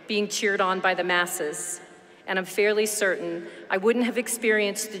 being cheered on by the masses. And I'm fairly certain I wouldn't have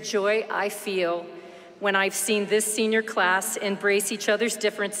experienced the joy I feel when I've seen this senior class embrace each other's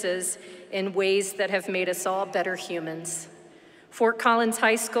differences in ways that have made us all better humans. Fort Collins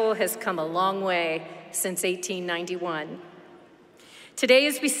High School has come a long way since 1891. Today,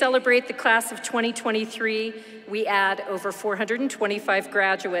 as we celebrate the class of 2023, we add over 425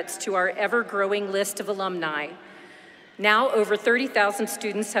 graduates to our ever-growing list of alumni. Now, over 30,000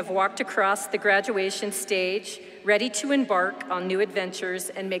 students have walked across the graduation stage, ready to embark on new adventures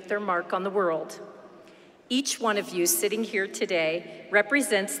and make their mark on the world. Each one of you sitting here today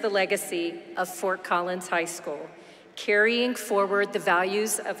represents the legacy of Fort Collins High School, carrying forward the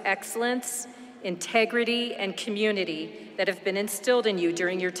values of excellence, integrity, and community that have been instilled in you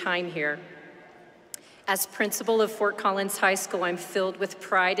during your time here. As principal of Fort Collins High School, I'm filled with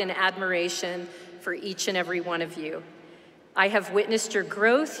pride and admiration for each and every one of you. I have witnessed your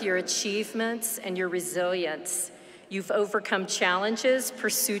growth, your achievements, and your resilience. You've overcome challenges,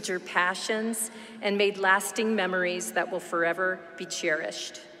 pursued your passions, and made lasting memories that will forever be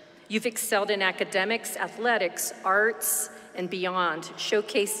cherished. You've excelled in academics, athletics, arts, and beyond,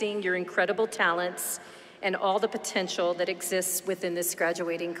 showcasing your incredible talents and all the potential that exists within this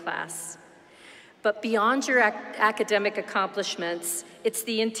graduating class. But beyond your academic accomplishments, it's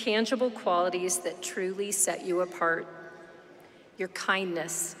the intangible qualities that truly set you apart. Your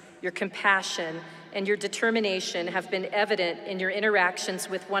kindness, your compassion, and your determination have been evident in your interactions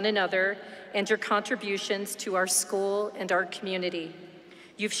with one another and your contributions to our school and our community.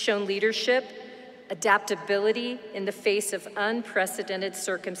 You've shown leadership, adaptability in the face of unprecedented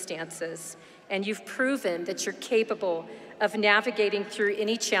circumstances, and you've proven that you're capable of navigating through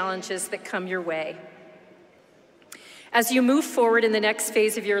any challenges that come your way. As you move forward in the next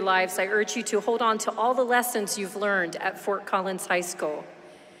phase of your lives, I urge you to hold on to all the lessons you've learned at Fort Collins High School.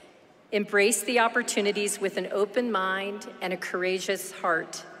 Embrace the opportunities with an open mind and a courageous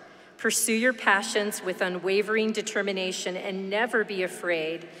heart. Pursue your passions with unwavering determination and never be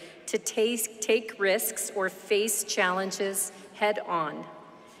afraid to take risks or face challenges head on.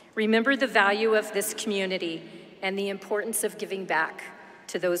 Remember the value of this community and the importance of giving back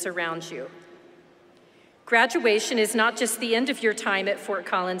to those around you. Graduation is not just the end of your time at Fort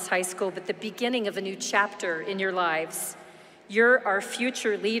Collins High School, but the beginning of a new chapter in your lives. You're our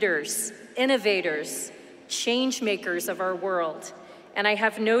future leaders, innovators, change makers of our world, and I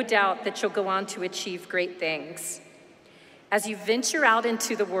have no doubt that you'll go on to achieve great things. As you venture out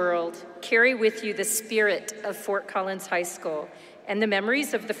into the world, carry with you the spirit of Fort Collins High School and the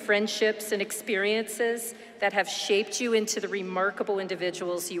memories of the friendships and experiences that have shaped you into the remarkable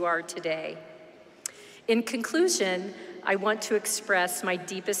individuals you are today. In conclusion, I want to express my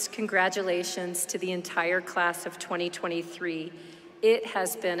deepest congratulations to the entire class of 2023. It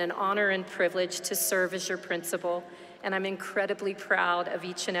has been an honor and privilege to serve as your principal, and I'm incredibly proud of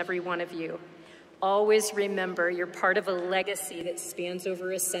each and every one of you. Always remember you're part of a legacy that spans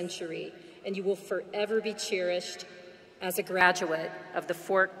over a century, and you will forever be cherished as a graduate of the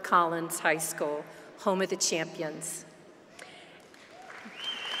Fort Collins High School, home of the champions.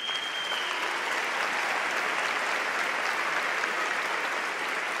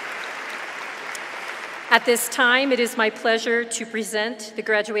 At this time, it is my pleasure to present the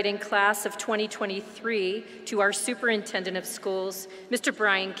graduating class of 2023 to our Superintendent of Schools, Mr.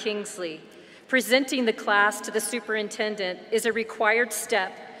 Brian Kingsley. Presenting the class to the superintendent is a required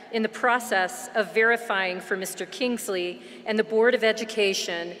step in the process of verifying for Mr. Kingsley and the Board of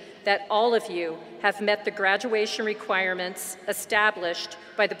Education that all of you have met the graduation requirements established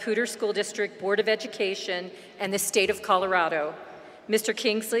by the Poudre School District Board of Education and the State of Colorado. Mr.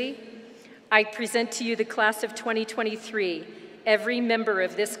 Kingsley, I present to you the class of 2023. Every member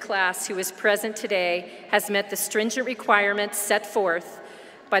of this class who is present today has met the stringent requirements set forth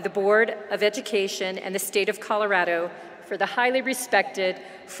by the Board of Education and the State of Colorado for the highly respected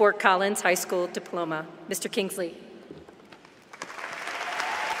Fort Collins High School diploma. Mr. Kingsley.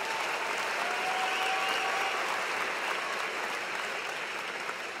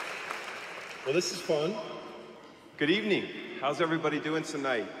 Well, this is fun. Good evening. How's everybody doing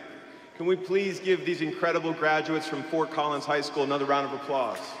tonight? Can we please give these incredible graduates from Fort Collins High School another round of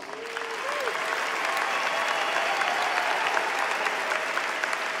applause?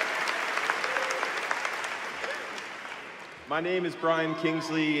 My name is Brian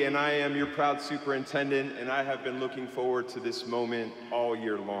Kingsley, and I am your proud superintendent, and I have been looking forward to this moment all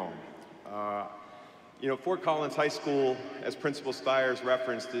year long. You know, Fort Collins High School, as Principal Stiers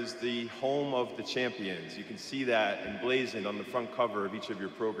referenced, is the home of the champions. You can see that emblazoned on the front cover of each of your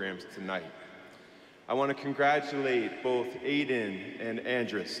programs tonight. I want to congratulate both Aiden and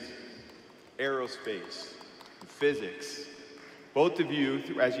Andrist, aerospace, physics. Both of you,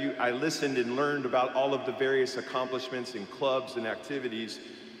 I listened and learned about all of the various accomplishments and clubs and activities,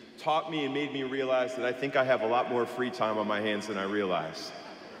 taught me and made me realize that I think I have a lot more free time on my hands than I realize.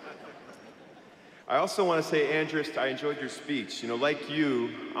 I also want to say, Andrist, I enjoyed your speech. You know, like you,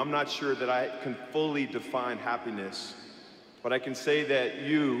 I'm not sure that I can fully define happiness, but I can say that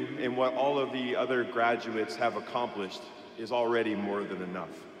you and what all of the other graduates have accomplished is already more than enough.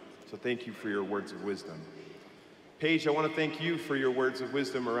 So thank you for your words of wisdom. Paige, I want to thank you for your words of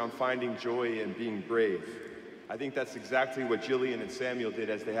wisdom around finding joy and being brave. I think that's exactly what Jillian and Samuel did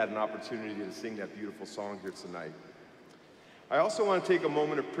as they had an opportunity to sing that beautiful song here tonight. I also want to take a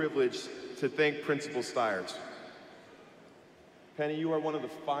moment of privilege to thank Principal Stiers. Penny, you are one of the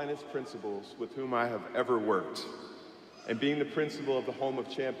finest principals with whom I have ever worked. And being the principal of the Home of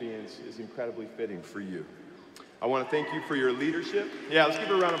Champions is incredibly fitting for you. I want to thank you for your leadership. Yeah, let's give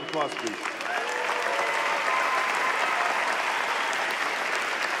her a round of applause, please.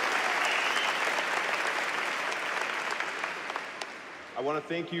 I want to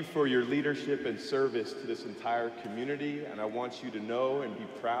thank you for your leadership and service to this entire community, and I want you to know and be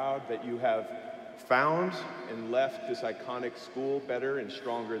proud that you have found and left this iconic school better and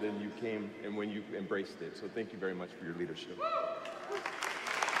stronger than you came and when you embraced it. So thank you very much for your leadership.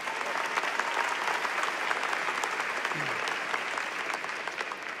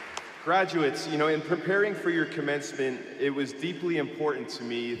 Graduates, you know, in preparing for your commencement, it was deeply important to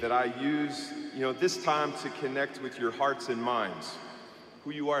me that I use, you know, this time to connect with your hearts and minds, who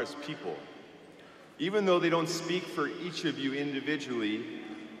you are as people. Even though they don't speak for each of you individually,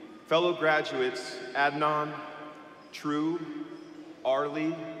 fellow graduates, Adnan, True,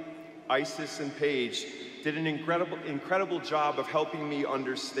 Arlie, Isis, and Paige did an incredible job of helping me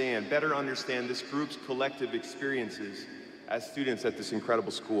better understand this group's collective experiences as students at this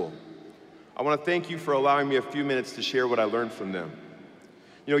incredible school. I want to thank you for allowing me a few minutes to share what I learned from them.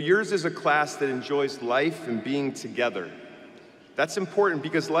 You know, yours is a class that enjoys life and being together. That's important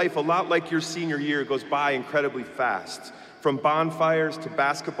because life, a lot like your senior year, goes by incredibly fast. From bonfires to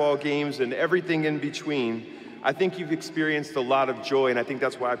basketball games and everything in between, I think you've experienced a lot of joy, and I think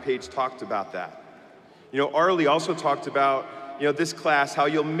that's why Paige talked about that. You know, Arlie also talked about, this class, how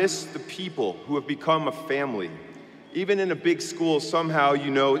you'll miss the people who have become a family. Even in a big school, somehow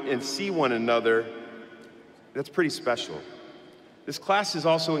you know and see one another. That's pretty special. This class is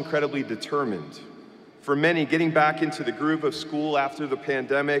also incredibly determined. For many, getting back into the groove of school after the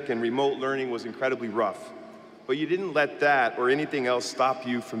pandemic and remote learning was incredibly rough. But you didn't let that or anything else stop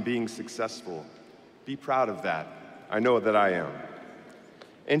you from being successful. Be proud of that. I know that I am.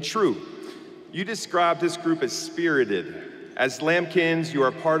 And true, you described this group as spirited. As Lambkins, you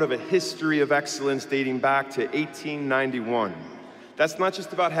are part of a history of excellence dating back to 1891. That's not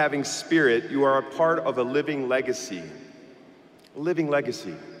just about having spirit, you are a part of a living legacy. A living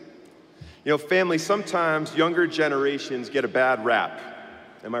legacy. You know, family, sometimes younger generations get a bad rap.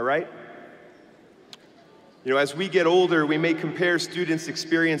 Am I right? You know, as we get older, we may compare students'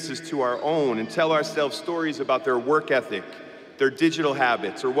 experiences to our own and tell ourselves stories about their work ethic, their digital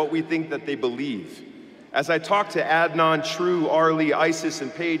habits, or what we think that they believe. As I talked to Adnan, True, Arlie, Isis,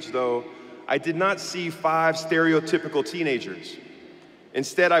 and Paige, though, I did not see 5 stereotypical teenagers.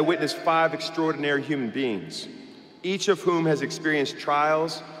 Instead, I witnessed 5 extraordinary human beings, each of whom has experienced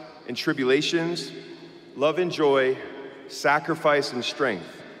trials and tribulations, love and joy, sacrifice and strength.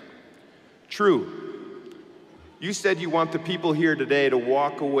 True, you said you want the people here today to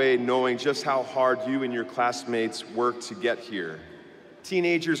walk away knowing just how hard you and your classmates worked to get here.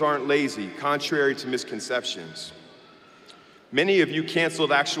 Teenagers aren't lazy, contrary to misconceptions. Many of you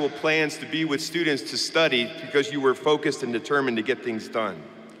canceled actual plans to be with students to study because you were focused and determined to get things done.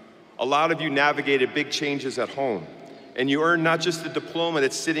 A lot of you navigated big changes at home, and you earned not just the diploma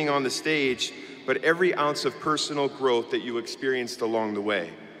that's sitting on the stage, but every ounce of personal growth that you experienced along the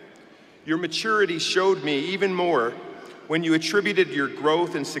way. Your maturity showed me even more when you attributed your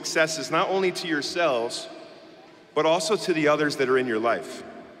growth and successes not only to yourselves, but also to the others that are in your life.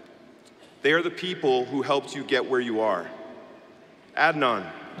 They are the people who helped you get where you are. Adnan,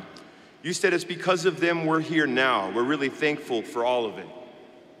 you said it's because of them we're here now. We're really thankful for all of it.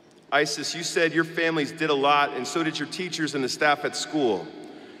 Isis, you said your families did a lot, and so did your teachers and the staff at school.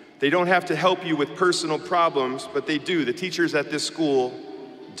 They don't have to help you with personal problems, but they do. The teachers at this school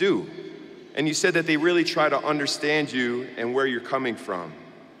do. And you said that they really try to understand you and where you're coming from.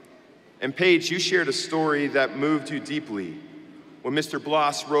 And Paige, you shared a story that moved you deeply when Mr.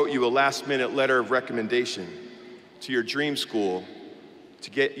 Bloss wrote you a last-minute letter of recommendation to your dream school to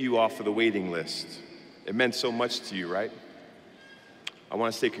get you off of the waiting list. It meant so much to you, right? I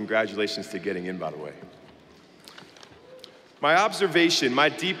want to say congratulations to getting in, by the way. My observation, my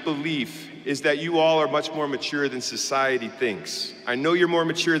deep belief, is that you all are much more mature than society thinks. I know you're more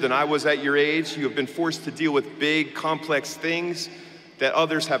mature than I was at your age. You have been forced to deal with big, complex things that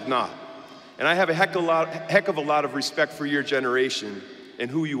others have not. And I have a heck of a lot of respect for your generation and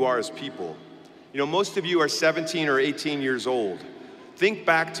who you are as people. You know, most of you are 17 or 18 years old. Think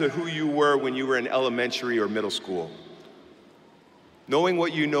back to who you were when you were in elementary or middle school. Knowing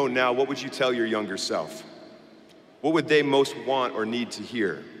what you know now, what would you tell your younger self? What would they most want or need to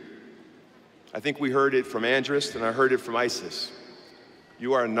hear? I think we heard it from Andrus and I heard it from Isis.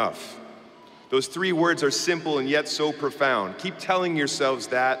 You are enough. Those 3 words are simple and yet so profound. Keep telling yourselves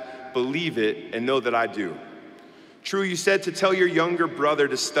that, believe it, and know that I do. True, you said to tell your younger brother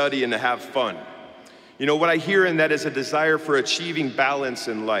to study and to have fun. You know, what I hear in that is a desire for achieving balance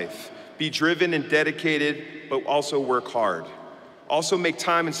in life. Be driven and dedicated, but also work hard. Also make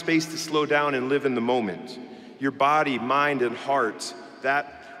time and space to slow down and live in the moment. Your body, mind, and heart,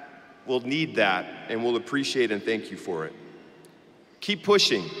 that will need that and will appreciate and thank you for it. Keep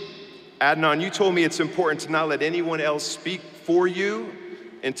pushing. Adnan, you told me it's important to not let anyone else speak for you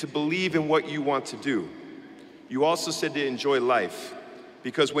and to believe in what you want to do. You also said to enjoy life,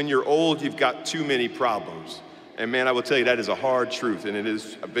 because when you're old, you've got too many problems. And man, I will tell you, that is a hard truth, and it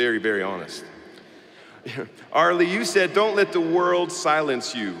is very, very honest. Arlie, you said, don't let the world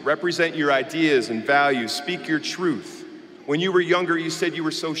silence you. Represent your ideas and values. Speak your truth. When you were younger, you said you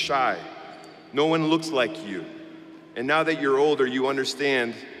were so shy. No one looks like you. And now that you're older, you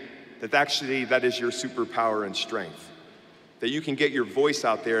understand that actually that is your superpower and strength. That you can get your voice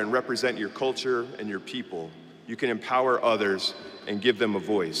out there and represent your culture and your people. You can empower others and give them a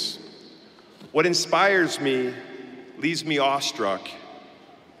voice. What inspires me, leaves me awestruck,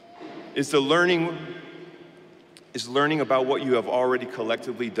 is learning about what you have already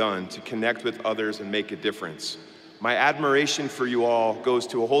collectively done to connect with others and make a difference. My admiration for you all goes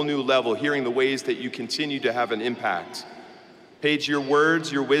to a whole new level, hearing the ways that you continue to have an impact. Paige, your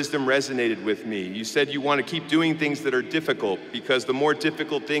words, your wisdom resonated with me. You said you want to keep doing things that are difficult because the more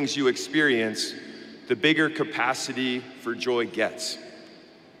difficult things you experience, the bigger capacity for joy gets.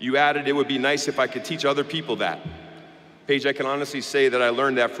 You added, it would be nice if I could teach other people that. Paige, I can honestly say that I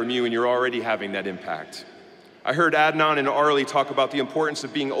learned that from you and you're already having that impact. I heard Adnan and Arlie talk about the importance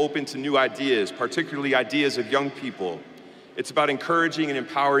of being open to new ideas, particularly ideas of young people. It's about encouraging and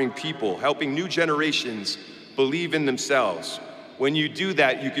empowering people, helping new generations believe in themselves. When you do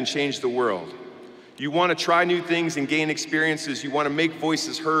that, you can change the world. You want to try new things and gain experiences. You want to make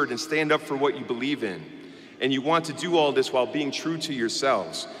voices heard and stand up for what you believe in. And you want to do all this while being true to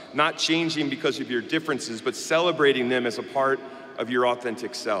yourselves, not changing because of your differences, but celebrating them as a part of your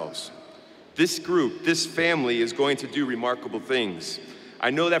authentic selves. This group, this family is going to do remarkable things.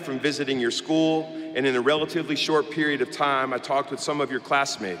 I know that from visiting your school, and in a relatively short period of time, I talked with some of your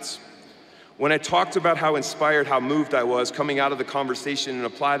classmates. When I talked about how inspired, how moved I was coming out of the conversation and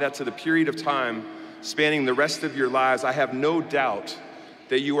apply that to the period of time spanning the rest of your lives, I have no doubt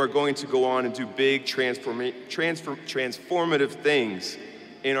that you are going to go on and do big transformative things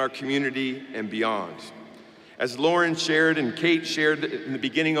in our community and beyond. As Lauren shared and Kate shared in the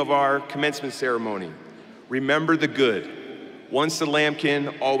beginning of our commencement ceremony, remember the good. Once a lambkin,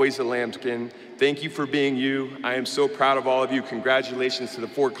 always a lambkin. Thank you for being you. I am so proud of all of you. Congratulations to the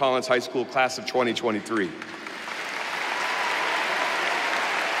Fort Collins High School class of 2023.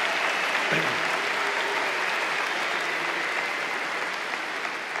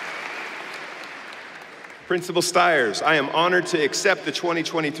 Principal Stiers, I am honored to accept the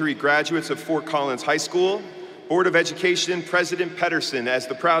 2023 graduates of Fort Collins High School. Board of Education President Pedersen, as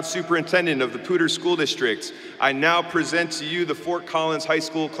the proud superintendent of the Poudre School District, I now present to you the Fort Collins High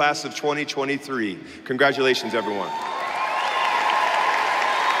School class of 2023. Congratulations, everyone.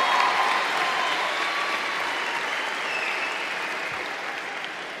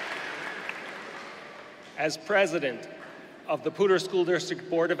 As president of the Poudre School District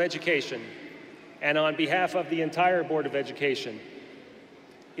Board of Education, and on behalf of the entire Board of Education,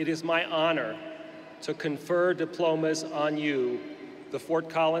 it is my honor to confer diplomas on you, the Fort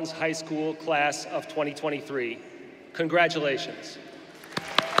Collins High School class of 2023. Congratulations.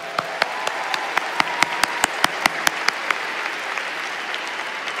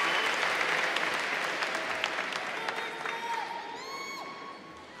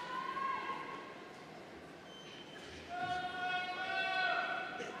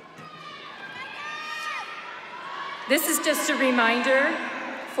 This is just a reminder,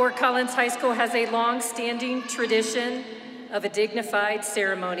 Fort Collins High School has a long-standing tradition of a dignified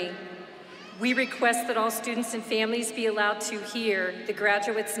ceremony. We request that all students and families be allowed to hear the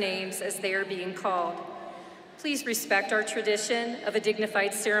graduates' names as they are being called. Please respect our tradition of a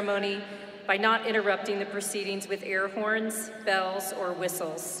dignified ceremony by not interrupting the proceedings with air horns, bells, or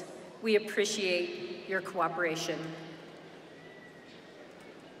whistles. We appreciate your cooperation.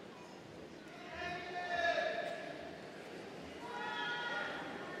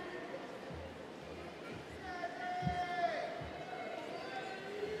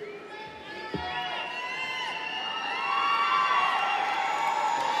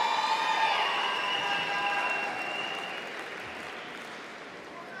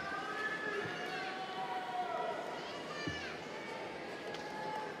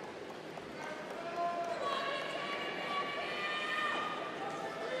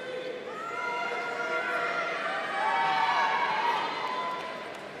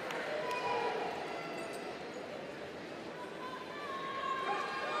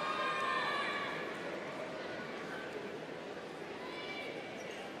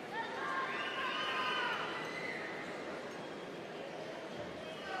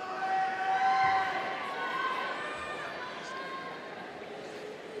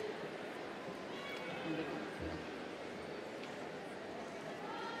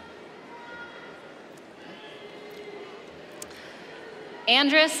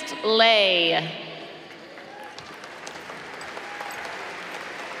 Andrist Lay.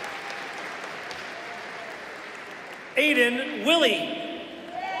 Aiden Willie.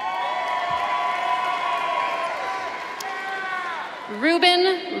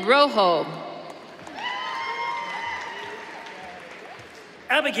 Ruben Rojo.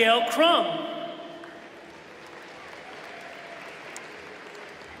 Abigail Crum.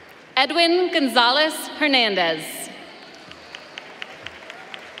 Edwin Gonzalez Hernandez.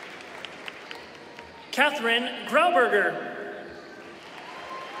 Catherine Grauberger.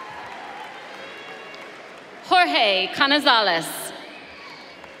 Jorge Canizales.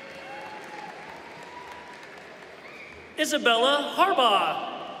 Isabella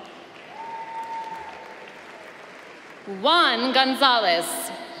Harbaugh. Juan Gonzalez.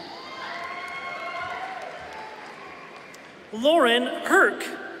 Lauren Herc.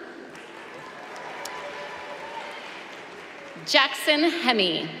 Jackson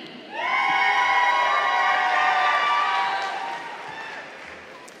Hemme.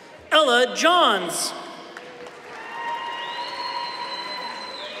 Ella Johns.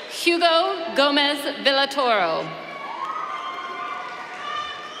 Hugo Gomez Villatoro.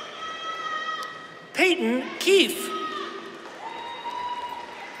 Peyton Keefe.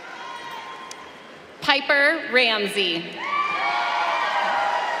 Piper Ramsey.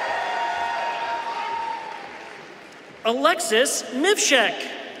 Alexis Mivshek.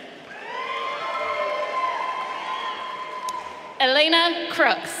 Elena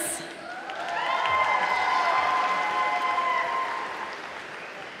Crooks.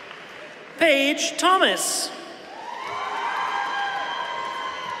 Paige Thomas.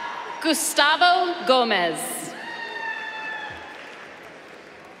 Gustavo Gomez.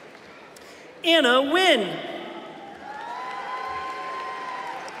 Anna Wynn.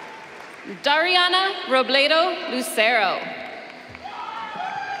 Dariana Robledo Lucero.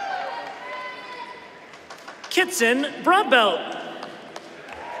 Kitson Broadbelt.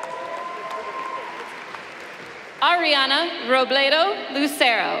 Ariana Robledo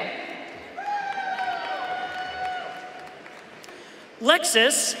Lucero.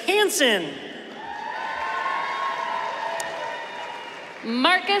 Lexus Hansen.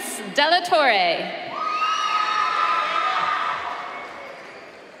 Marcus Delatorre.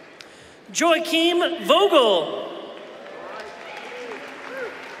 Joaquim Vogel.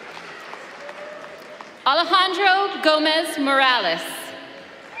 Alejandro Gomez Morales.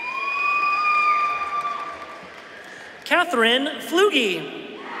 Catherine Flugie.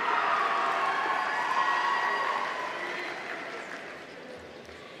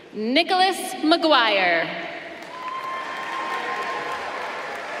 Nicholas McGuire.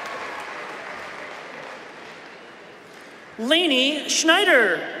 Lainey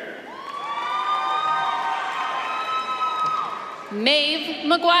Schneider. Maeve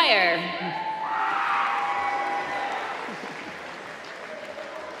McGuire.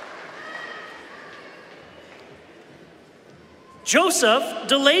 Joseph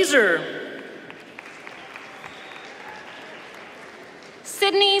DeLazer.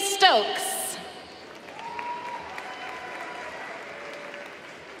 Sydney Stokes.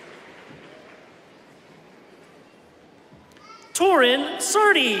 Torin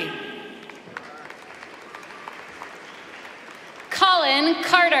Sardi. Colin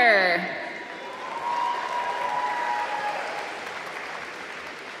Carter.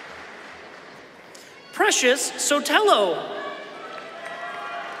 Precious Sotelo.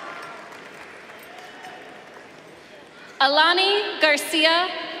 Alani Garcia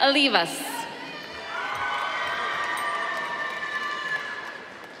Olivas.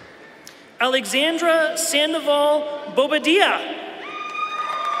 Alexandra Sandoval Bobadilla.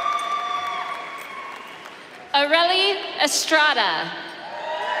 Areli Estrada.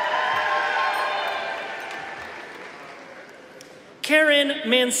 Karen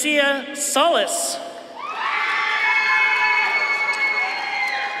Mancia Solis.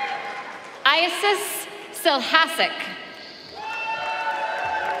 Isis Silhasic.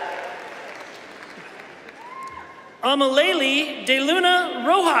 Amaleli De Luna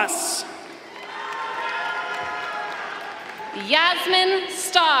Rojas. Yasmin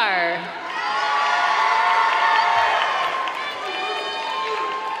Starr.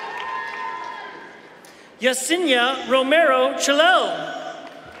 Yasinia Romero Chalel.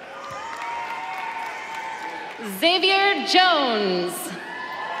 Xavier Jones.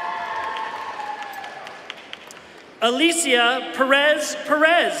 Alicia Perez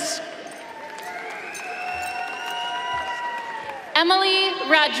Perez. Emily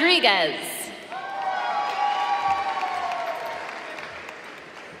Rodriguez.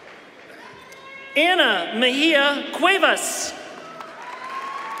 Anna Mejia Cuevas.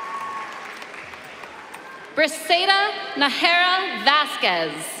 Briseida Nahara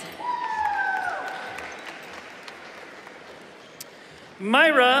Vasquez.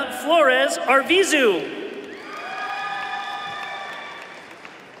 Myra Flores Arvizu.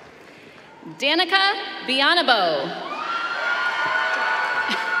 Danica Bianabo.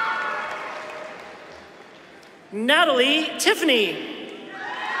 Natalie Tiffany.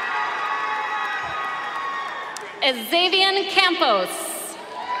 Xavier Campos.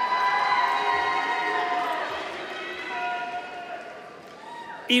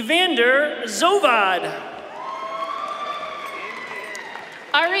 Evander Zovad.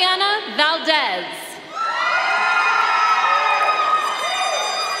 Ariana Valdez.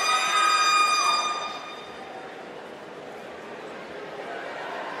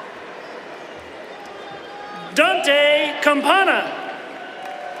 Dante Campana.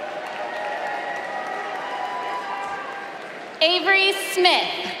 Avery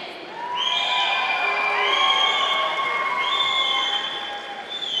Smith.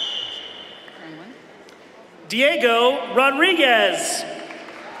 Diego Rodriguez.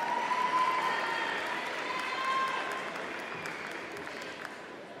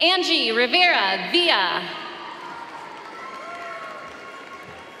 Angie Rivera Villa.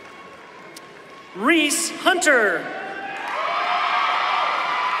 Reese Hunter.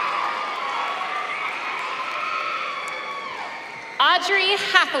 Audrey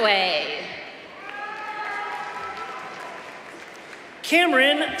Hathaway.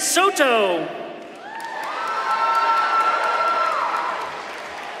 Cameron Soto.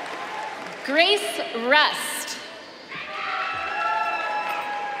 Grace Rust.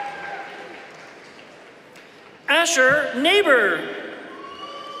 Asher Neighbor.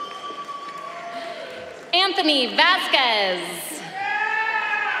 Anthony Vasquez.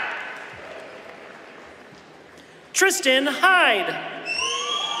 Tristan Hyde.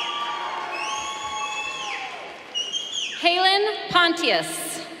 Halen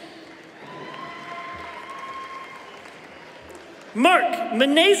Pontius. Mark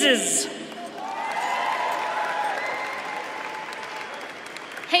Menezes.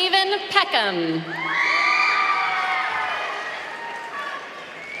 Haven Peckham.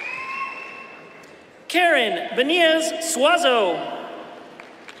 Karen Benitez Suazo.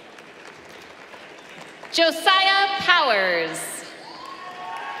 Josiah Powers.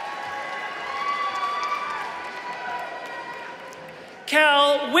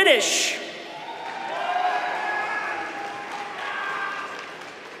 Cal Whittish.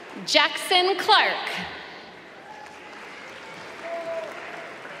 Jackson Clark.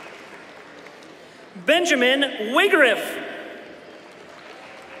 Benjamin Wigriff.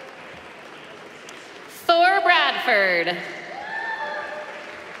 Thor Bradford.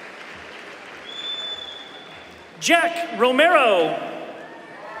 Jack Romero.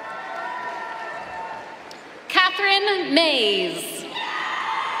 Catherine Mays.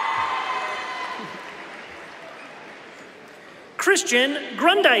 Christian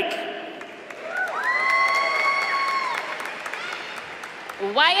Grundike.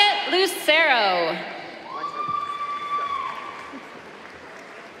 Wyatt Lucero.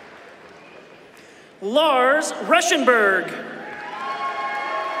 Lars Ruschenberg.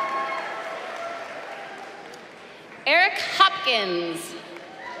 Eric Hopkins.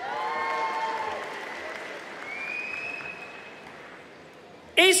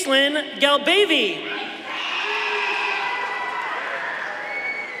 Aislinn Galbavi.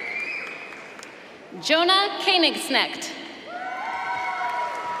 Jonah Koenigsnecht.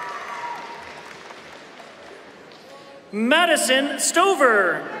 Madison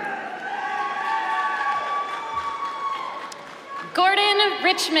Stover. Gordon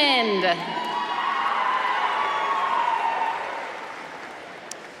Richmond.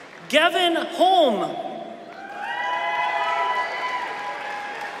 Gavin Holm.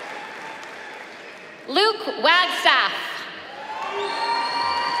 Luke Wagstaff.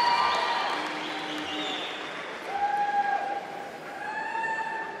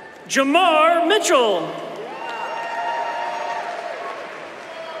 Jamar Mitchell.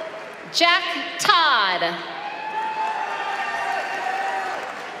 Jack Todd.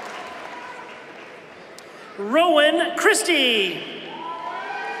 Rowan Christie.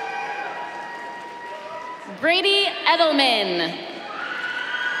 Brady Edelman.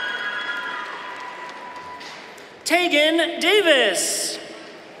 Tegan Davis.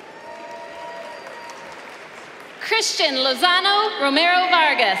 Christian Lozano Romero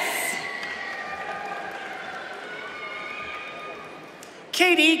Vargas.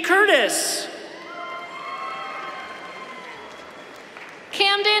 Katie Curtis.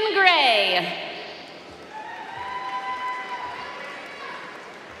 Camden Gray.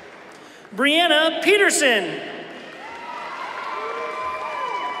 Brianna Peterson.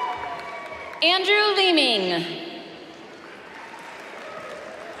 Andrew Leeming.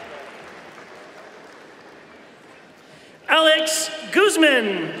 Alex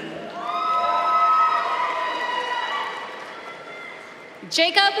Guzman.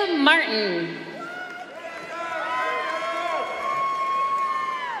 Jacob Martin.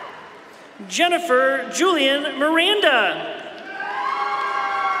 Jennifer Julian Miranda.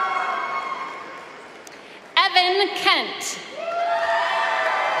 Evan Kent.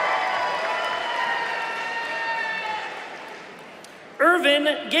 Irvin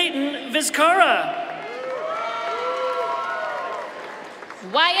Gayton Vizcara.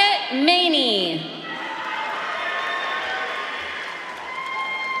 Wyatt Maney.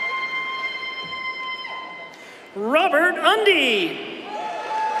 Robert Undy.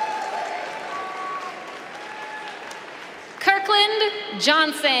 Kirkland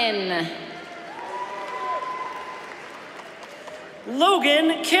Johnson.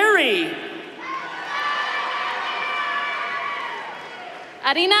 Logan Carey.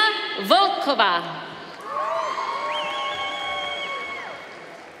 Arina Volkova.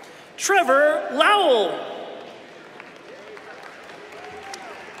 Trevor Lowell.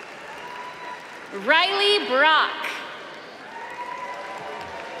 Riley Brock.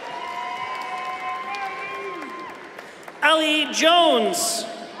 Ali Jones.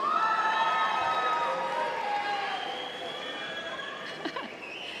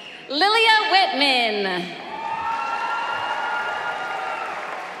 Lilia Whitman.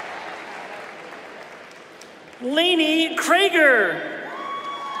 Lainey Krager.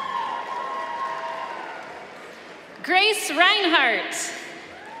 Grace Reinhardt.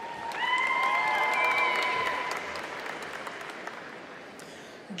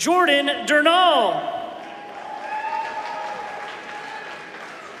 Jordan Durnall.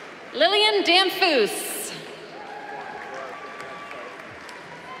 Lillian Damfus.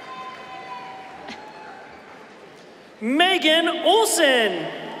 Megan Olson.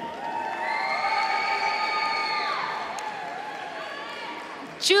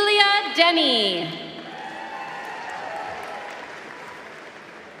 Julia Denny.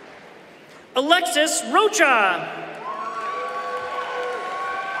 Alexis Rocha.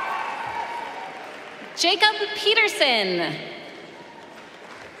 Jacob Peterson.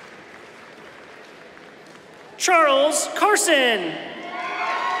 Charles Carson.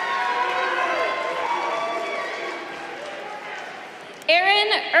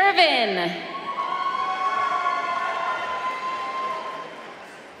 Aaron Irvin.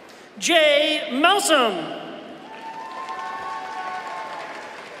 Jay Malsom.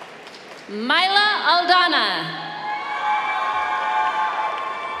 Mila Aldana.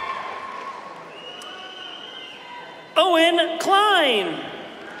 Owen Klein.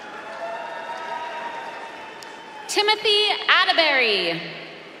 Timothy Atterbury.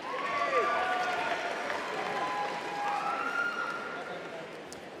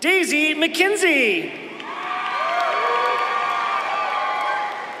 Daisy McKenzie.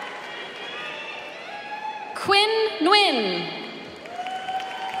 Quinn Nguyen.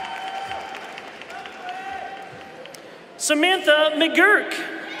 Samantha McGurk.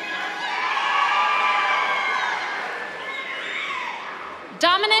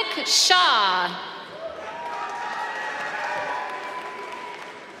 Dominic Shaw.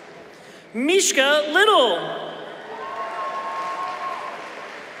 Mishka Little.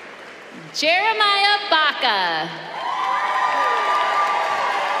 Jeremiah Baca.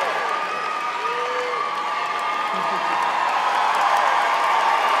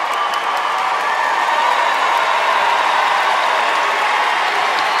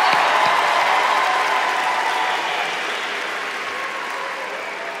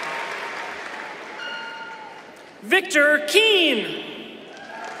 Victor Keene.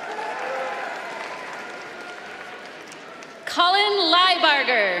 Colin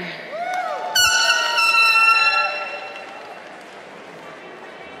Liebarger.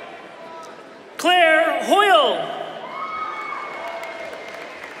 Claire Hoyle.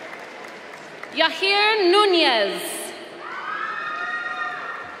 Yahir Nunez.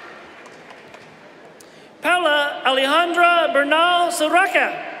 Paula Alejandra Bernal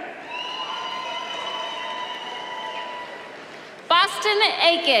Soraka. Boston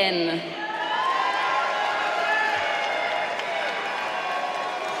Aiken.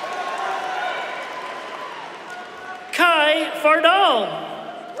 Kai Fardal.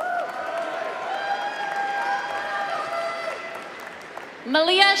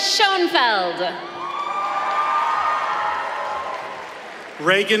 Malia Schoenfeld.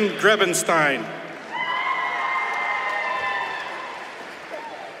 Reagan Grebenstein.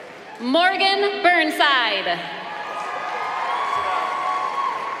 Morgan Burnside.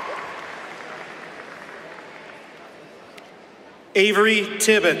 Avery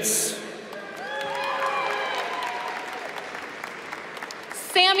Tibbetts.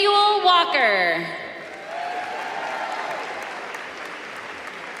 Samuel Walker.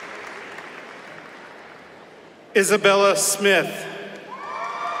 Isabella Smith.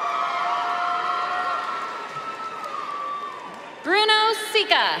 Bruno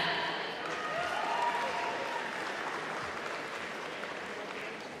Sika.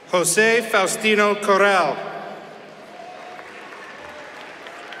 Jose Faustino Corral.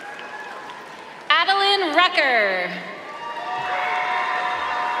 Walker.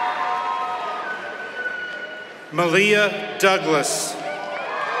 Malia Douglas.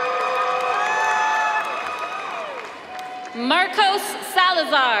 Marcos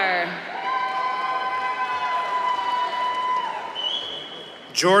Salazar.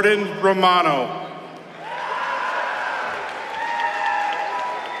 Jordan Romano.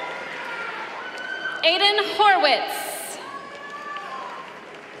 Aiden Horwitz.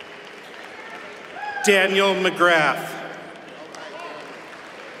 Daniel McGrath.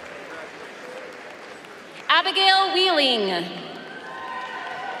 Abigail Wheeling.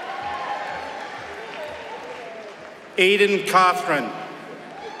 Aiden Cothran.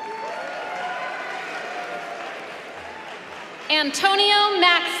 Antonio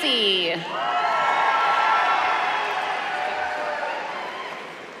Maxey.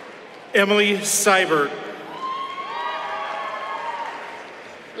 Emily Seibert.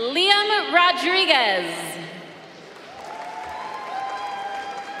 Liam Rodriguez.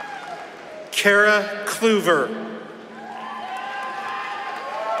 Kara Kluver.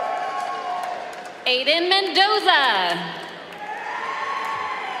 Aiden Mendoza.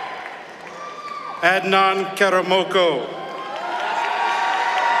 Adnan Karamoko.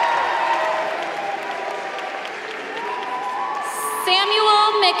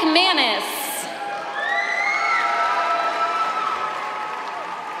 Samuel McManus.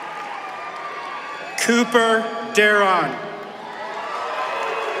 Cooper Daron.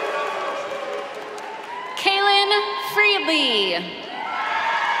 Kaylin Freely.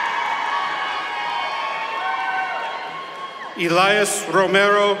 Elias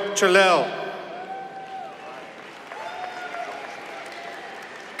Romero Chalel.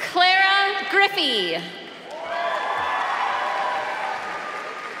 Clara Griffey.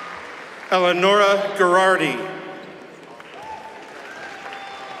 Eleonora Gerardi.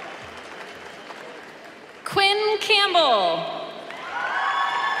 Quinn Campbell.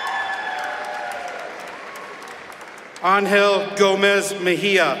 Angel Gomez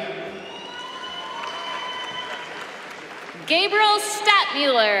Mejia. Gabriel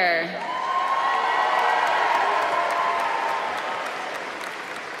Statmuller.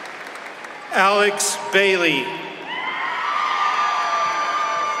 Alex Bailey.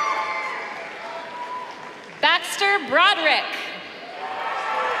 Baxter Broderick.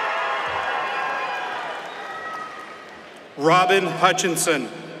 Robin Hutchinson.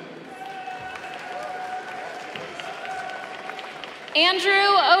 Andrew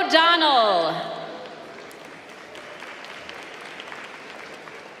O'Donnell.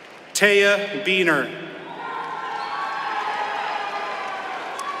 Taya Beener.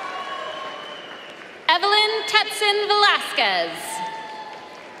 Evelyn Tetson Velasquez.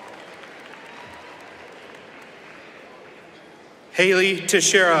 Haley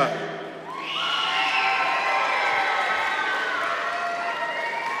Teixeira.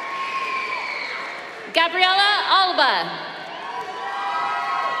 Gabriela Alba.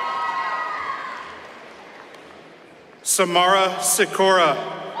 Samara Sikora.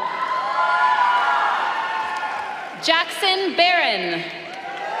 Jackson Barron.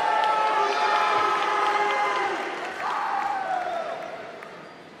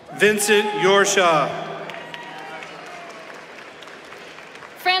 Vincent Yorshaw.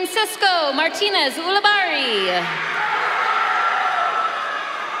 Francisco Martinez Ulabari.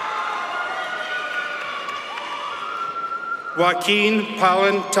 Joaquin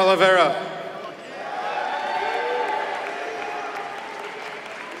Palan Talavera.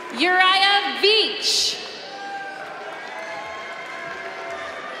 Uriah Veach.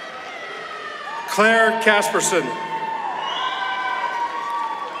 Claire Casperson.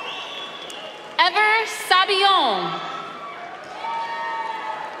 Ever Sabion.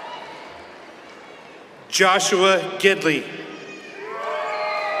 Joshua Gidley.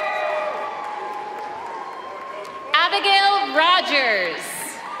 Abigail Rogers.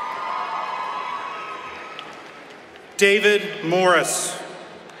 David Morris.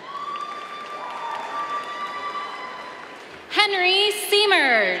 Henry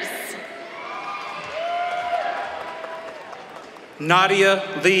Seamers.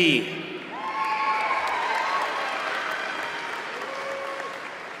 Nadia Lee.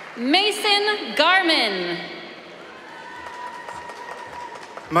 Mason Garman.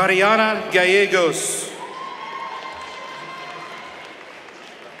 Mariana Gallegos.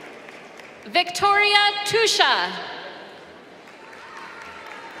 Victoria Tusha.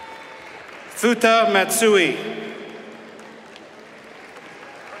 Futa Matsui.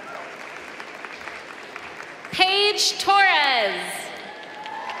 Paige Torres.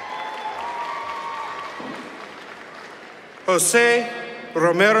 Jose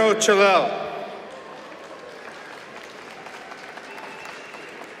Romero Chalel.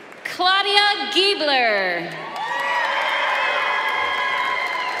 Siebler.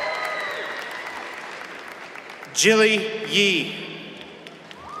 Jilly Yee.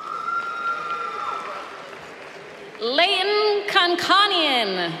 Leighton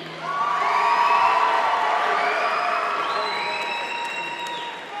Konkanian.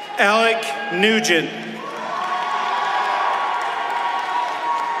 Alec Nugent.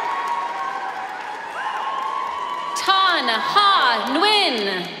 Ton Ha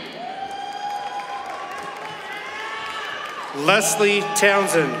Nguyen. Leslie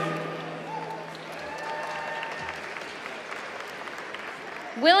Townsend.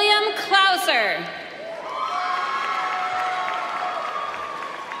 William Klauser.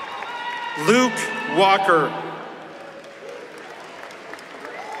 Luke Walker.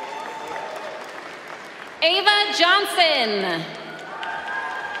 Ava Johnson.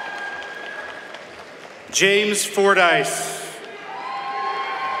 James Fordyce.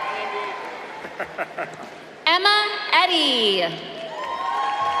 Emma Eddy.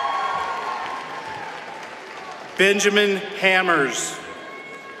 Benjamin Hammers.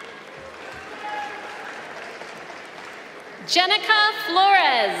 Jenica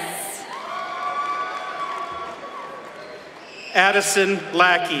Flores. Addison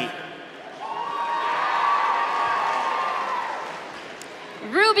Lackey.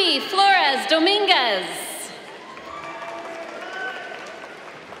 Ruby Flores Dominguez.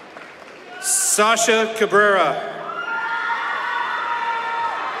 Sasha Cabrera.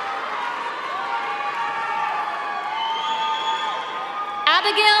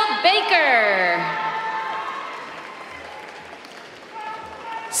 Abigail Baker.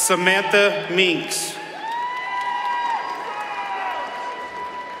 Samantha Minks.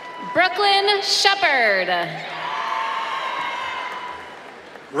 Brooklyn Shepard.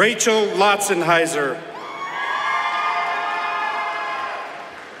 Rachel Lotzenheiser.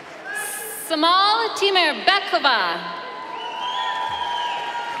 Samal Timirbekova.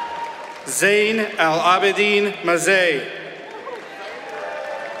 Zain Al-Abedin Mazay.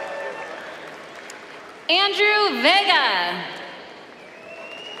 Andrew Vega.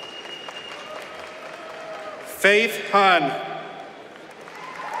 Faith Hun.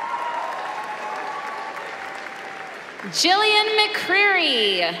 Jillian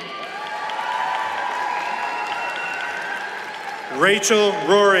McCreary. Rachel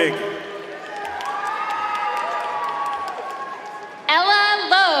Rohrig. Ella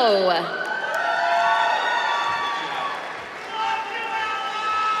Lowe.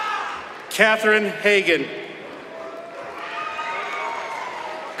 Catherine Hagan.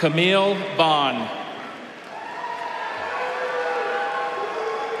 Camille Vaughn.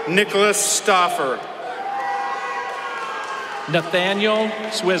 Nicholas Stoffer. Nathaniel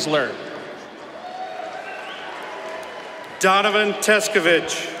Swizzler. Donovan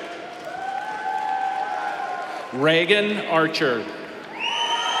Teskovich. Reagan Archer.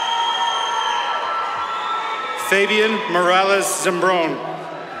 Fabian Morales Zembron.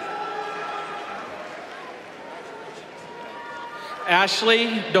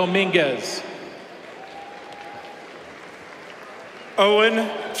 Ashley Dominguez. Owen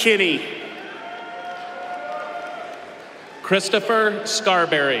Kinney. Christopher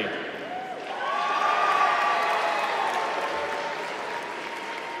Scarberry.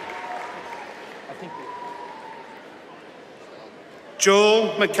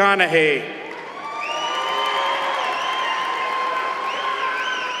 Joel McConaughey.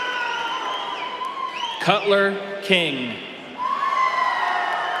 Cutler King.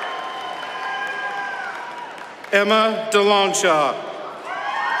 Emma DeLongshaw.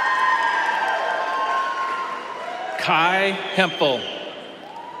 Kai Hempel.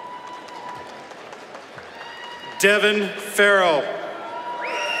 Devin Farrell.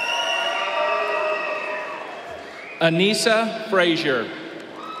 Anissa Frazier.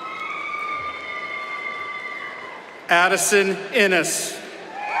 Addison Innes.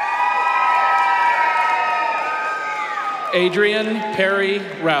 Adrian Perry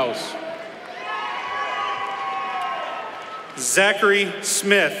Rouse. Zachary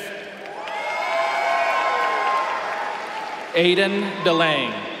Smith. Aiden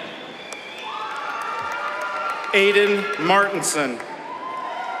DeLange. Aiden Martinson.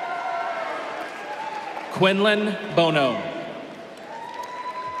 Quinlan Bono.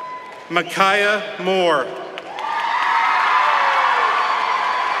 Micaiah Moore.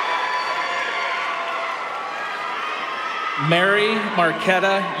 Mary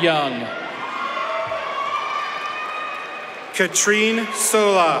Marquetta Young. Katrine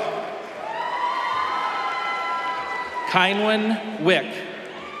Sola. Kynwin Wick.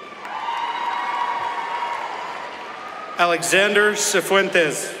 Alexander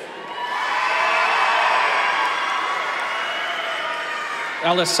Cifuentes.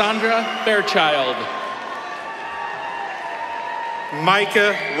 Alessandra Fairchild.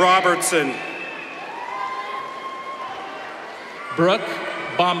 Micah Robertson. Brooke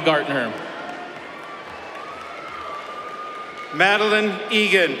Baumgartner. Madeline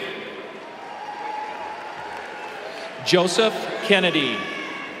Egan. Joseph Kennedy.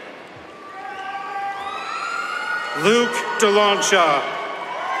 Luke DeLongchamp.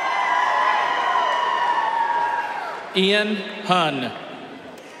 Ian Hunn.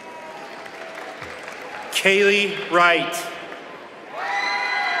 Kaylee Wright.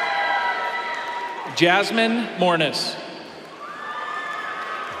 Jasmine Mornis.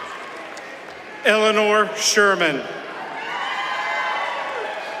 Eleanor Sherman.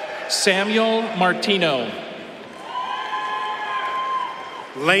 Samuel Martino.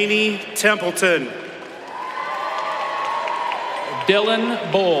 Lainey Templeton.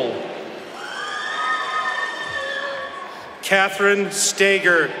 Dylan Bowl. Catherine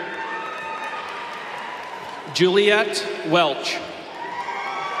Stager. Juliet Welch.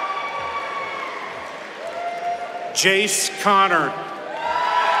 Jace Connor.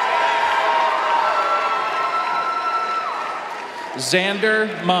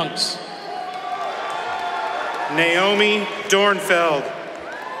 Xander Monks. Naomi Dornfeld.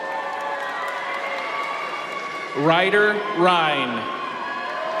 Ryder Rhine.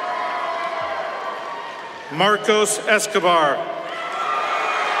 Marcos Escobar.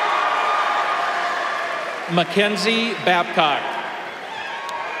 Mackenzie Babcock.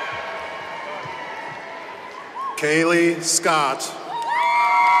 Kaylee Scott.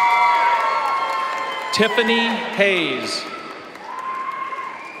 Tiffany Hayes.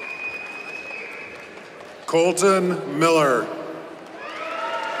 Colton Miller.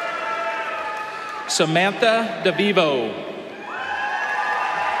 Samantha DeVivo.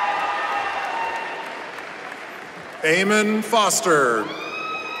 Eamon Foster.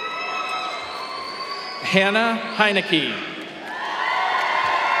 Hannah Heineke.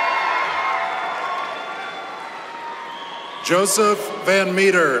 Joseph Van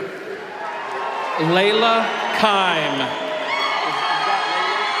Meter. Layla Kime. Is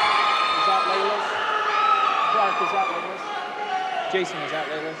that Layla's? Clark, is that Layla's? Jason, is that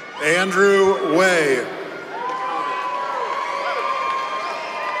Layla's? Andrew Way.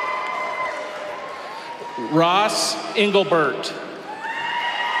 Ross Engelbert.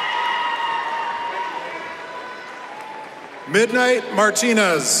 Midnight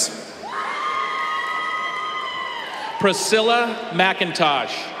Martinez. Priscilla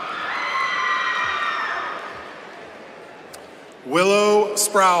McIntosh. Willow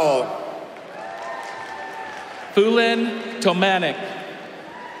Sproul. Fulin Tomanik.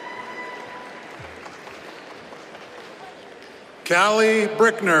 Callie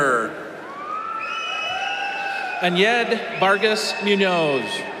Brickner. Anyed Vargas Munoz.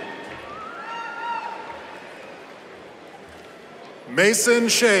 Mason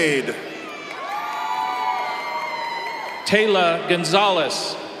Shade. Taylor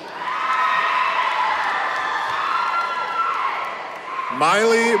Gonzalez.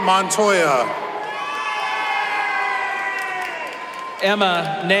 Miley Montoya.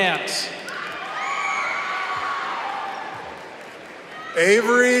 Emma Nance.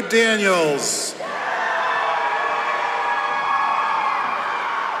 Avery Daniels.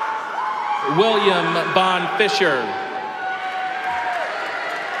 William Bond Fisher.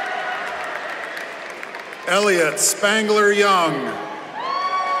 Elliot Spangler Young.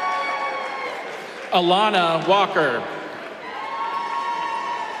 Alana Walker.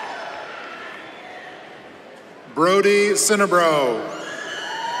 Brody Cinnabro.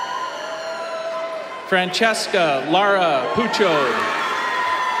 Francesca Lara Pucho.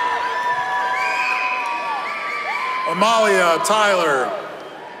 Amalia Tyler.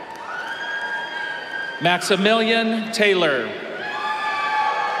 Maximilian Taylor.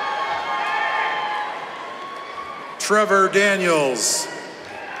 Trevor Daniels.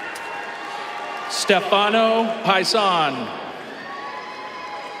 Stefano Paisan.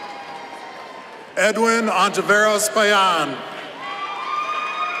 Edwin Ontiveros Payan.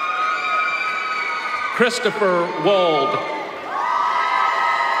 Christopher Wold.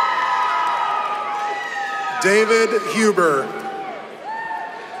 David Huber.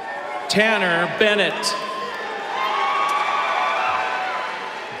 Tanner Bennett.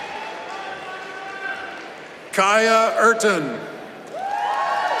 Kaya Urton.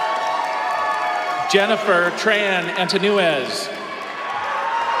 Jennifer Tran Antonuez.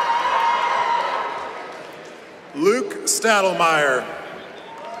 Luke Stadelmeyer.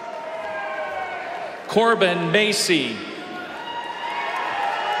 Corbin Macy.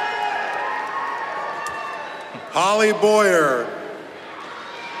 Holly Boyer.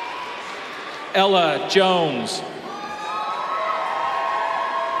 Ella Jones.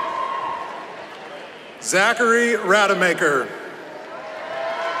 Zachary Rademacher.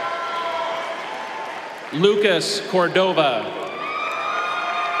 Lucas Cordova.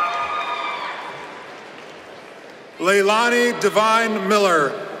 Leilani Divine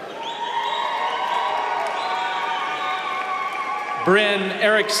Miller. Bryn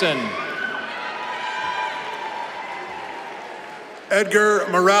Erickson. Edgar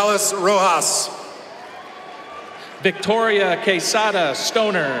Morales Rojas. Victoria Quesada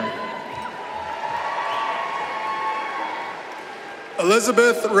Stoner.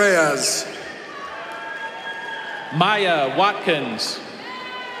 Elizabeth Reyes. Maya Watkins.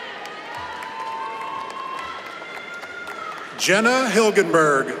 Jenna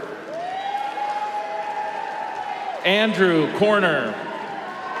Hilgenberg. Andrew Corner.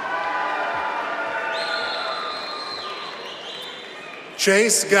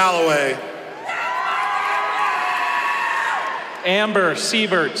 Chase Galloway. Amber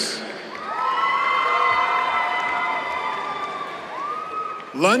Sieverts.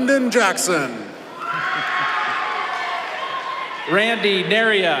 London Jackson. Randy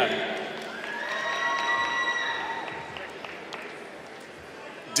Neria.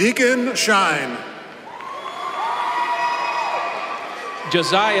 Deacon Shine.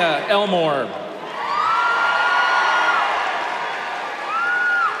 Josiah Elmore.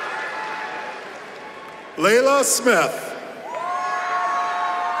 Layla Smith.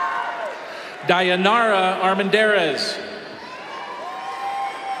 Dayanara Armendariz.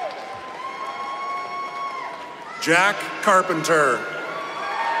 Jack Carpenter.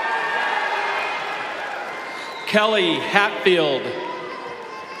 Kelly Hatfield.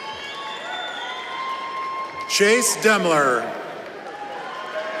 Chase Demler.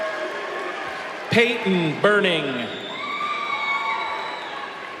 Peyton Burning.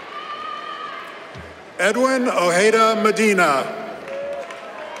 Edwin Ojeda Medina.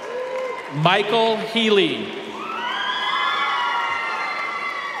 Michael Healy.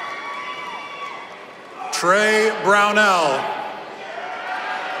 Trey Brownell.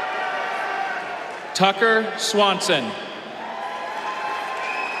 Tucker Swanson.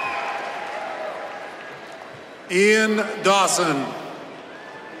 Ian Dawson.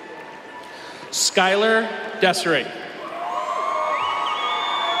 Skylar Desiree.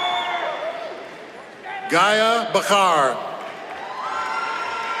 Gaia Bakar.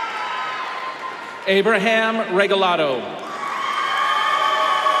 Abraham Regalado.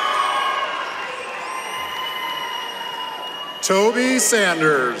 Toby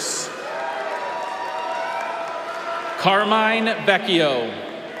Sanders. Carmine Vecchio.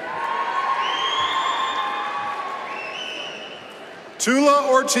 Tula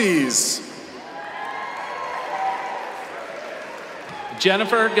Ortiz.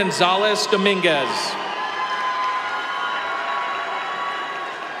 Jennifer Gonzalez Dominguez.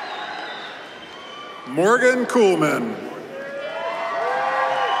 Morgan Kuhlman.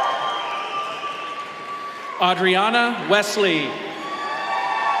 Adriana Wesley.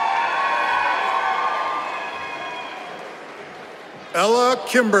 Ella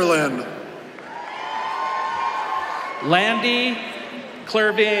Kimberlin. Landy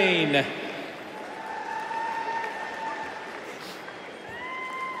Clervain.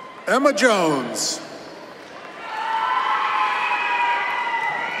 Emma Jones.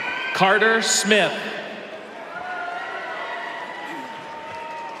 Carter Smith.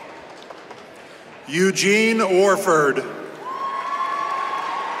 Eugene Warford.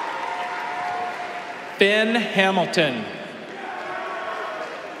 Finn Hamilton.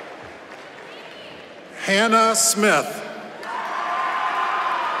 Hannah Smith.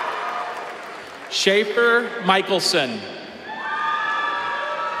 Schaefer Michelson.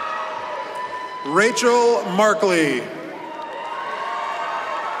 Rachel Markley.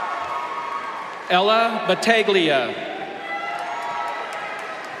 Ella Battaglia.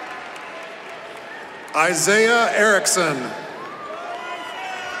 Isaiah Erickson.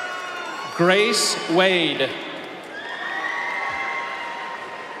 Grace Wade.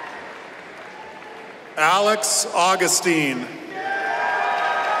 Alex Augustine.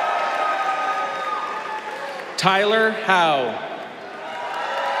 Tyler Howe.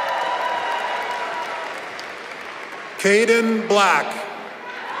 Caden Black.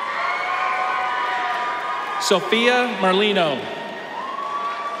 Sophia Marlino.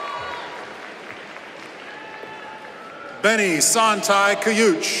 Benny Santai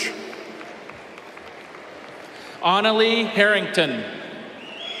Kayuch. Annalie Harrington.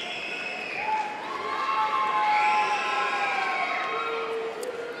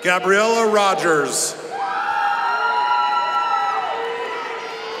 Gabriella Rogers.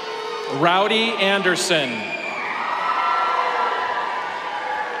 Rowdy Anderson.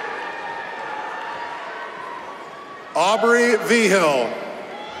 Aubrey Vigil.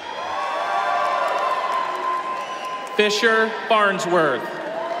 Fisher Farnsworth.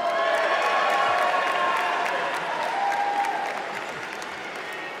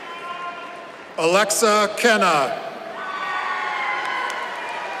 Alexa Kenna.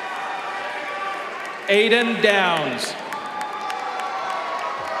 Aiden Downs.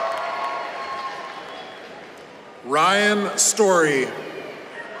 Ryan Story.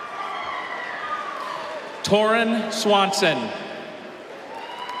 Torrin Swanson.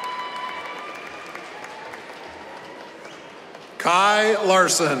 Kai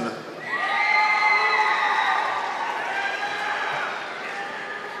Larson.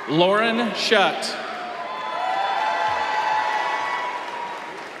 Lauren Shutt.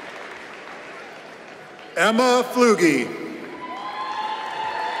 Emma Flugie.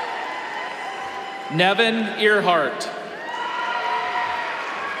 Nevin Earhart.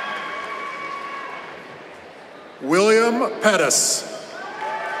 William Pettis.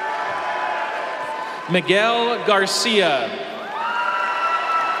 Miguel Garcia.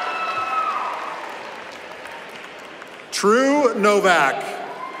 True Novak.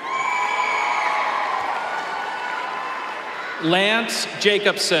 Lance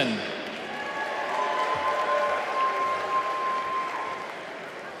Jacobson.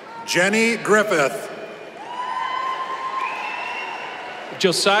 Jenny Griffith.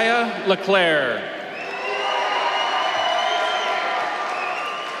 Josiah LeClaire.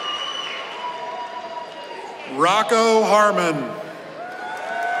 Rocco Harmon.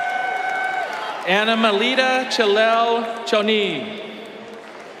 Anna Melita Chalel Choni.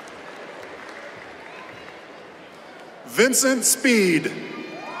 Vincent Speed.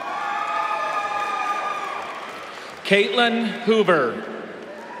 Caitlin Hoover.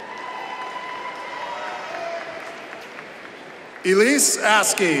 Elise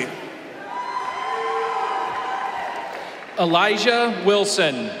Askey. Elijah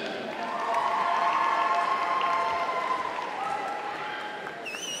Wilson.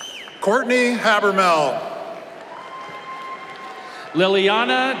 Courtney Habermel.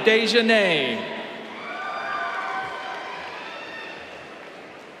 Liliana Dejanay.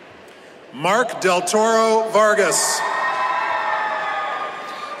 Mark Del Toro Vargas.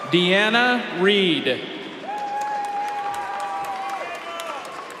 Deanna Reed.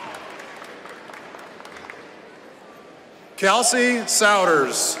 Kelsey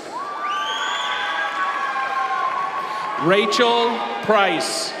Souders. Rachel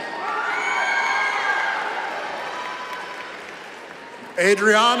Price.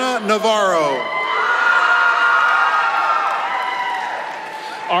 Adriana Navarro.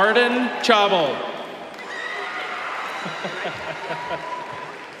 Arden Chabel.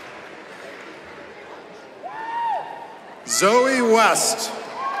 Zoe West.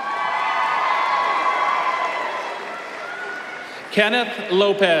 Kenneth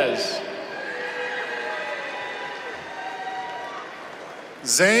Lopez.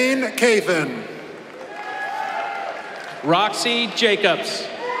 Zane Cathan. Roxy Jacobs.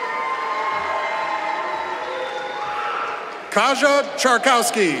 Kaja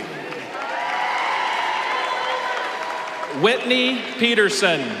Charkowski. Whitney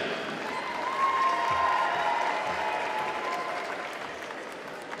Peterson.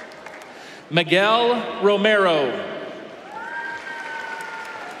 Miguel Romero.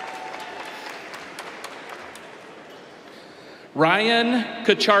 Ryan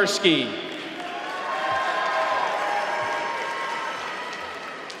Kacharski.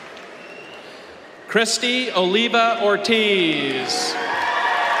 Christy Oliva Ortiz.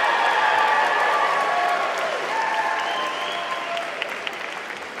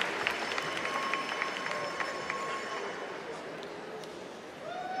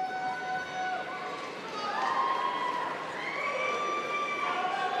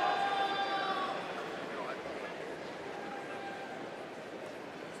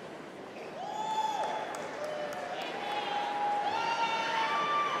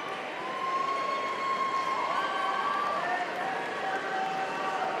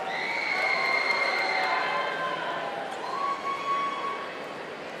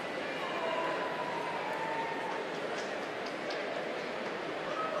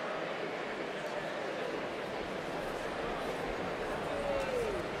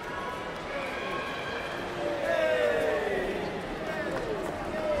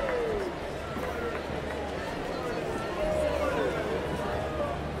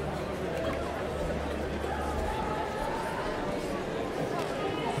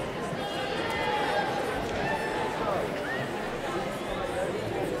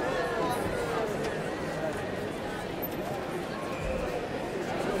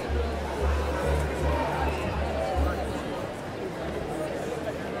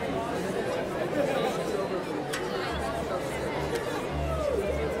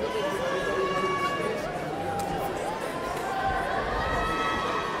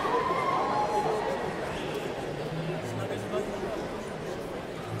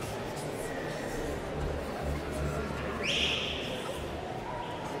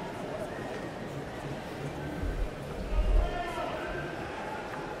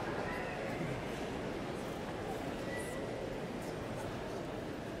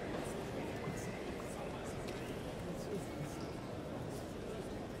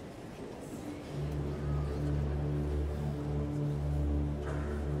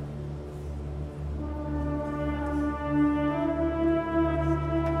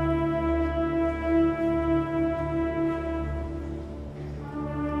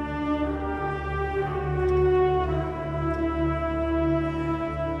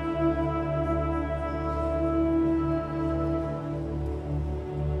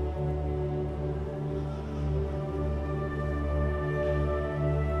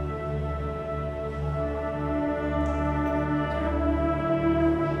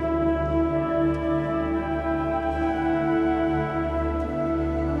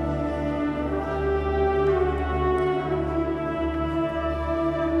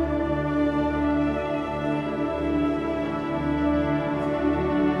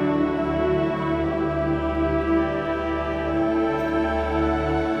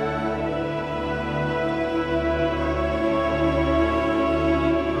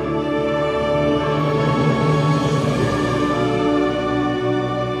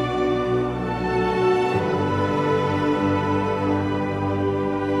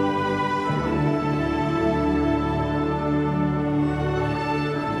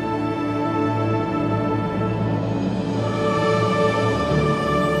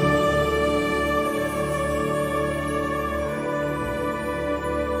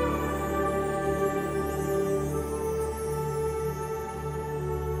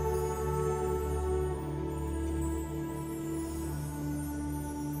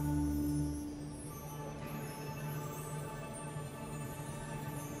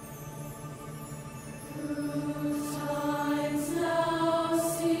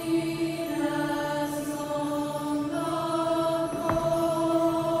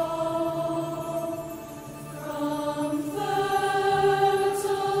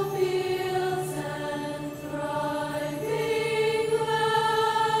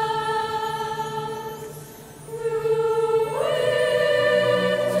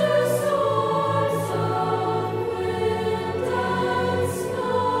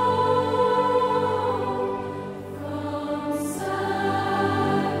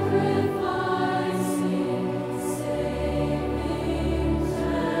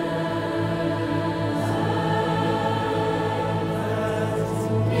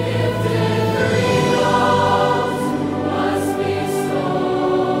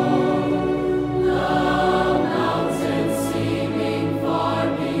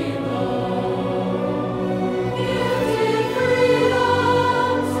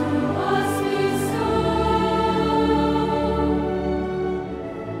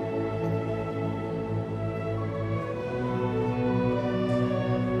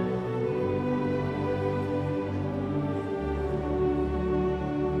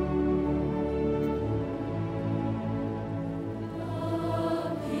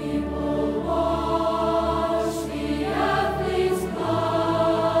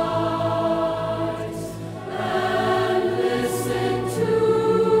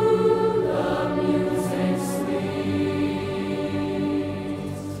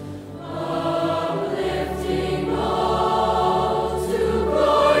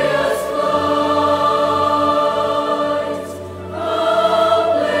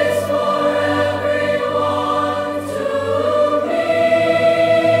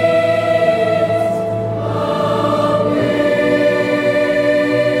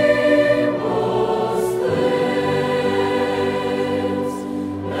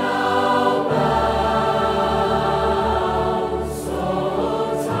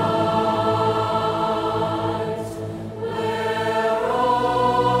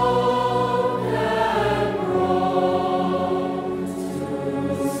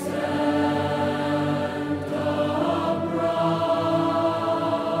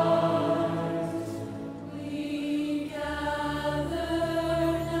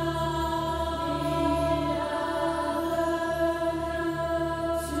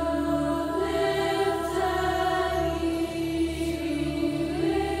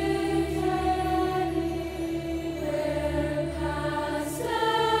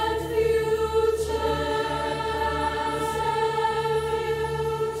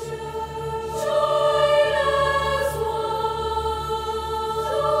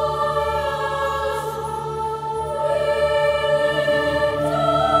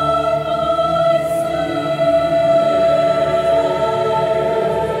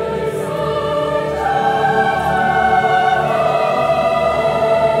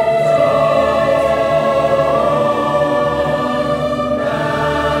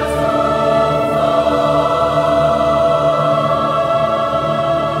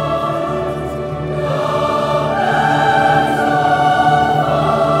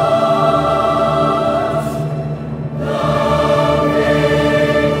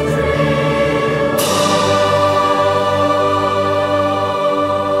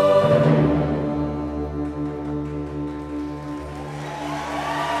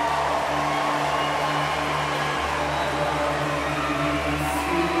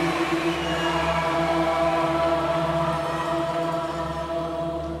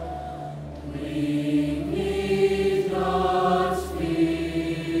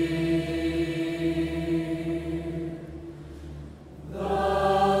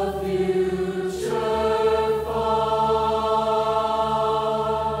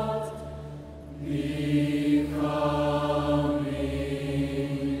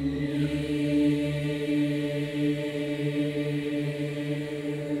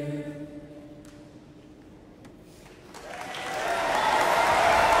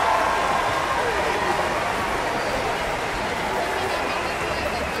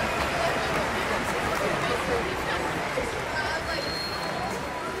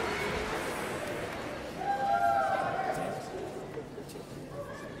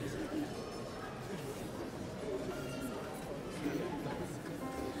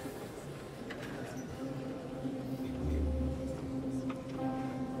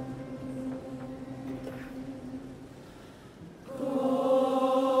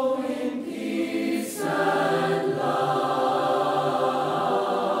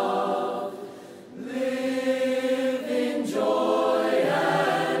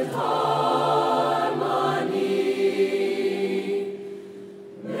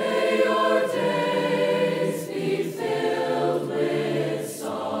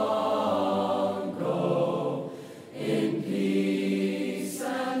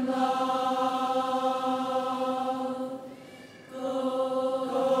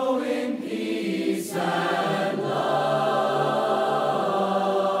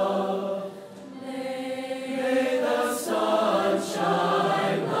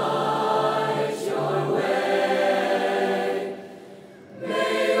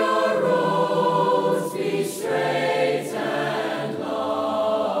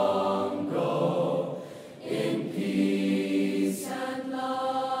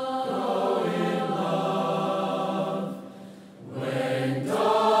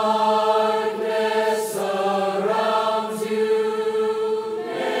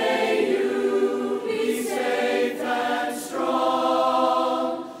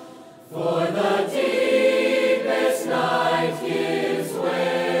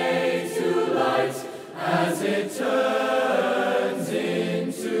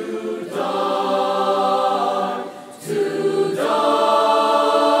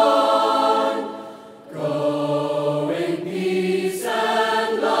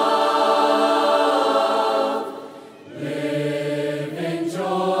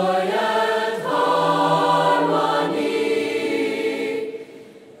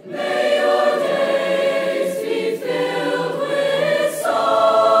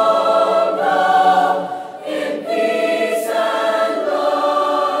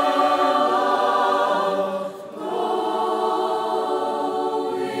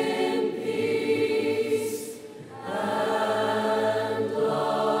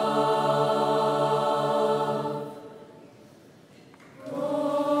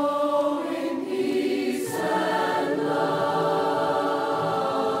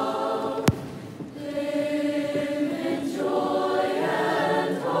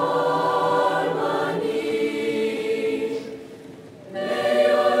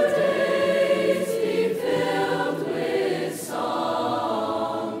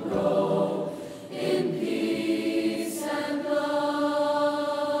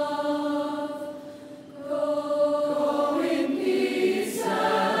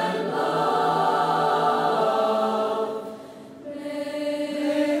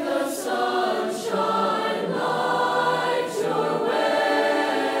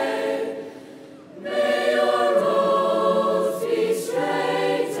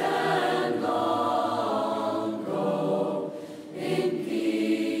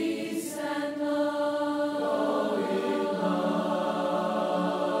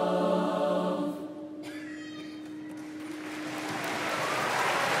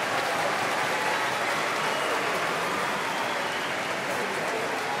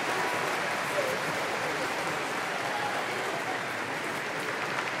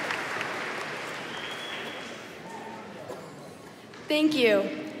 Thank you.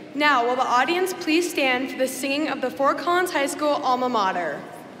 Now, will the audience please stand for the singing of the Fort Collins High School alma mater?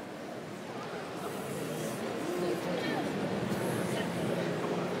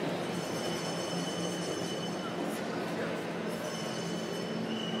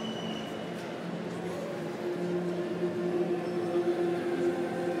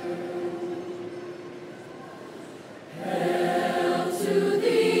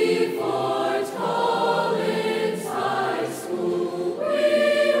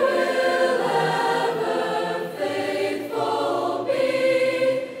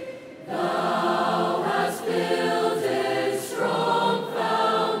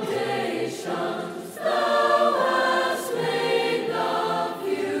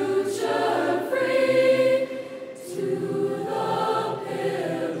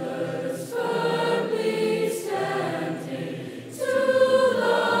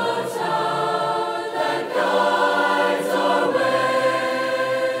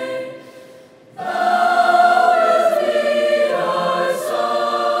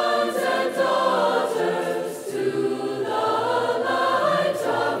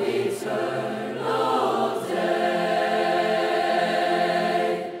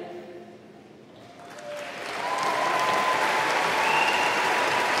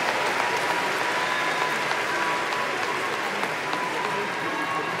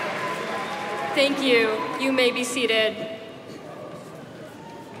 Thank you. You may be seated.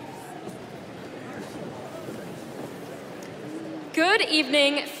 Good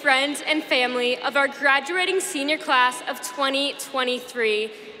evening, friends and family of our graduating senior class of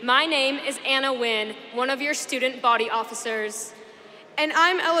 2023. My name is Anna Wynn, one of your student body officers. And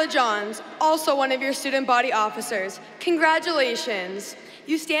I'm Ella Johns, also one of your student body officers. Congratulations.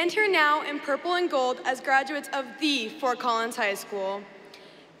 You stand here now in purple and gold as graduates of the Fort Collins High School.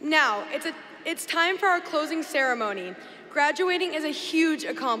 Now, it's time for our closing ceremony. Graduating is a huge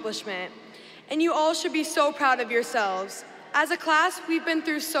accomplishment, and you all should be so proud of yourselves. As a class, we've been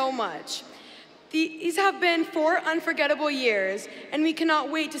through so much. These have been 4 unforgettable years, and we cannot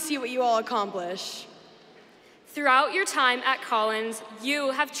wait to see what you all accomplish. Throughout your time at Collins,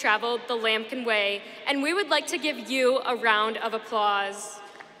 you have traveled the Lambkin Way, and we would like to give you a round of applause.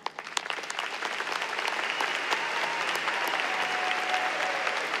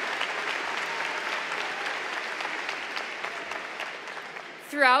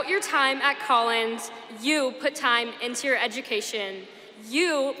 Throughout your time at Collins, you put time into your education.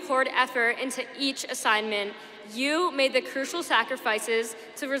 You poured effort into each assignment. You made the crucial sacrifices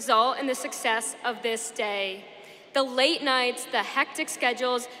to result in the success of this day. The late nights, the hectic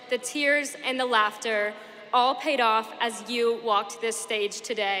schedules, the tears, and the laughter all paid off as you walked this stage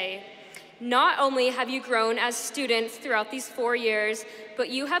today. Not only have you grown as students throughout these 4 years, but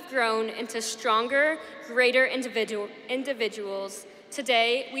you have grown into stronger, greater individuals.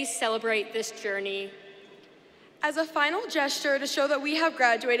 Today, we celebrate this journey. As a final gesture to show that we have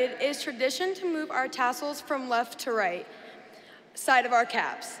graduated, it is tradition to move our tassels from left to right side of our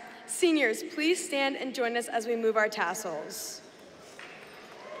caps. Seniors, please stand and join us as we move our tassels.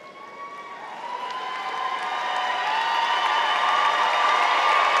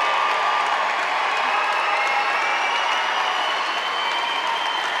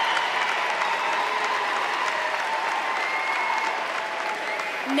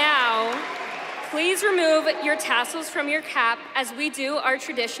 Now, please remove your tassels from your cap as we do our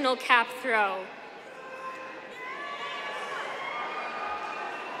traditional cap throw.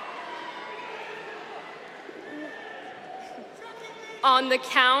 On the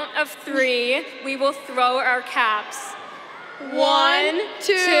count of 3, we will throw our caps. 1,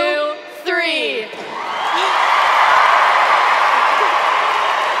 2, 3.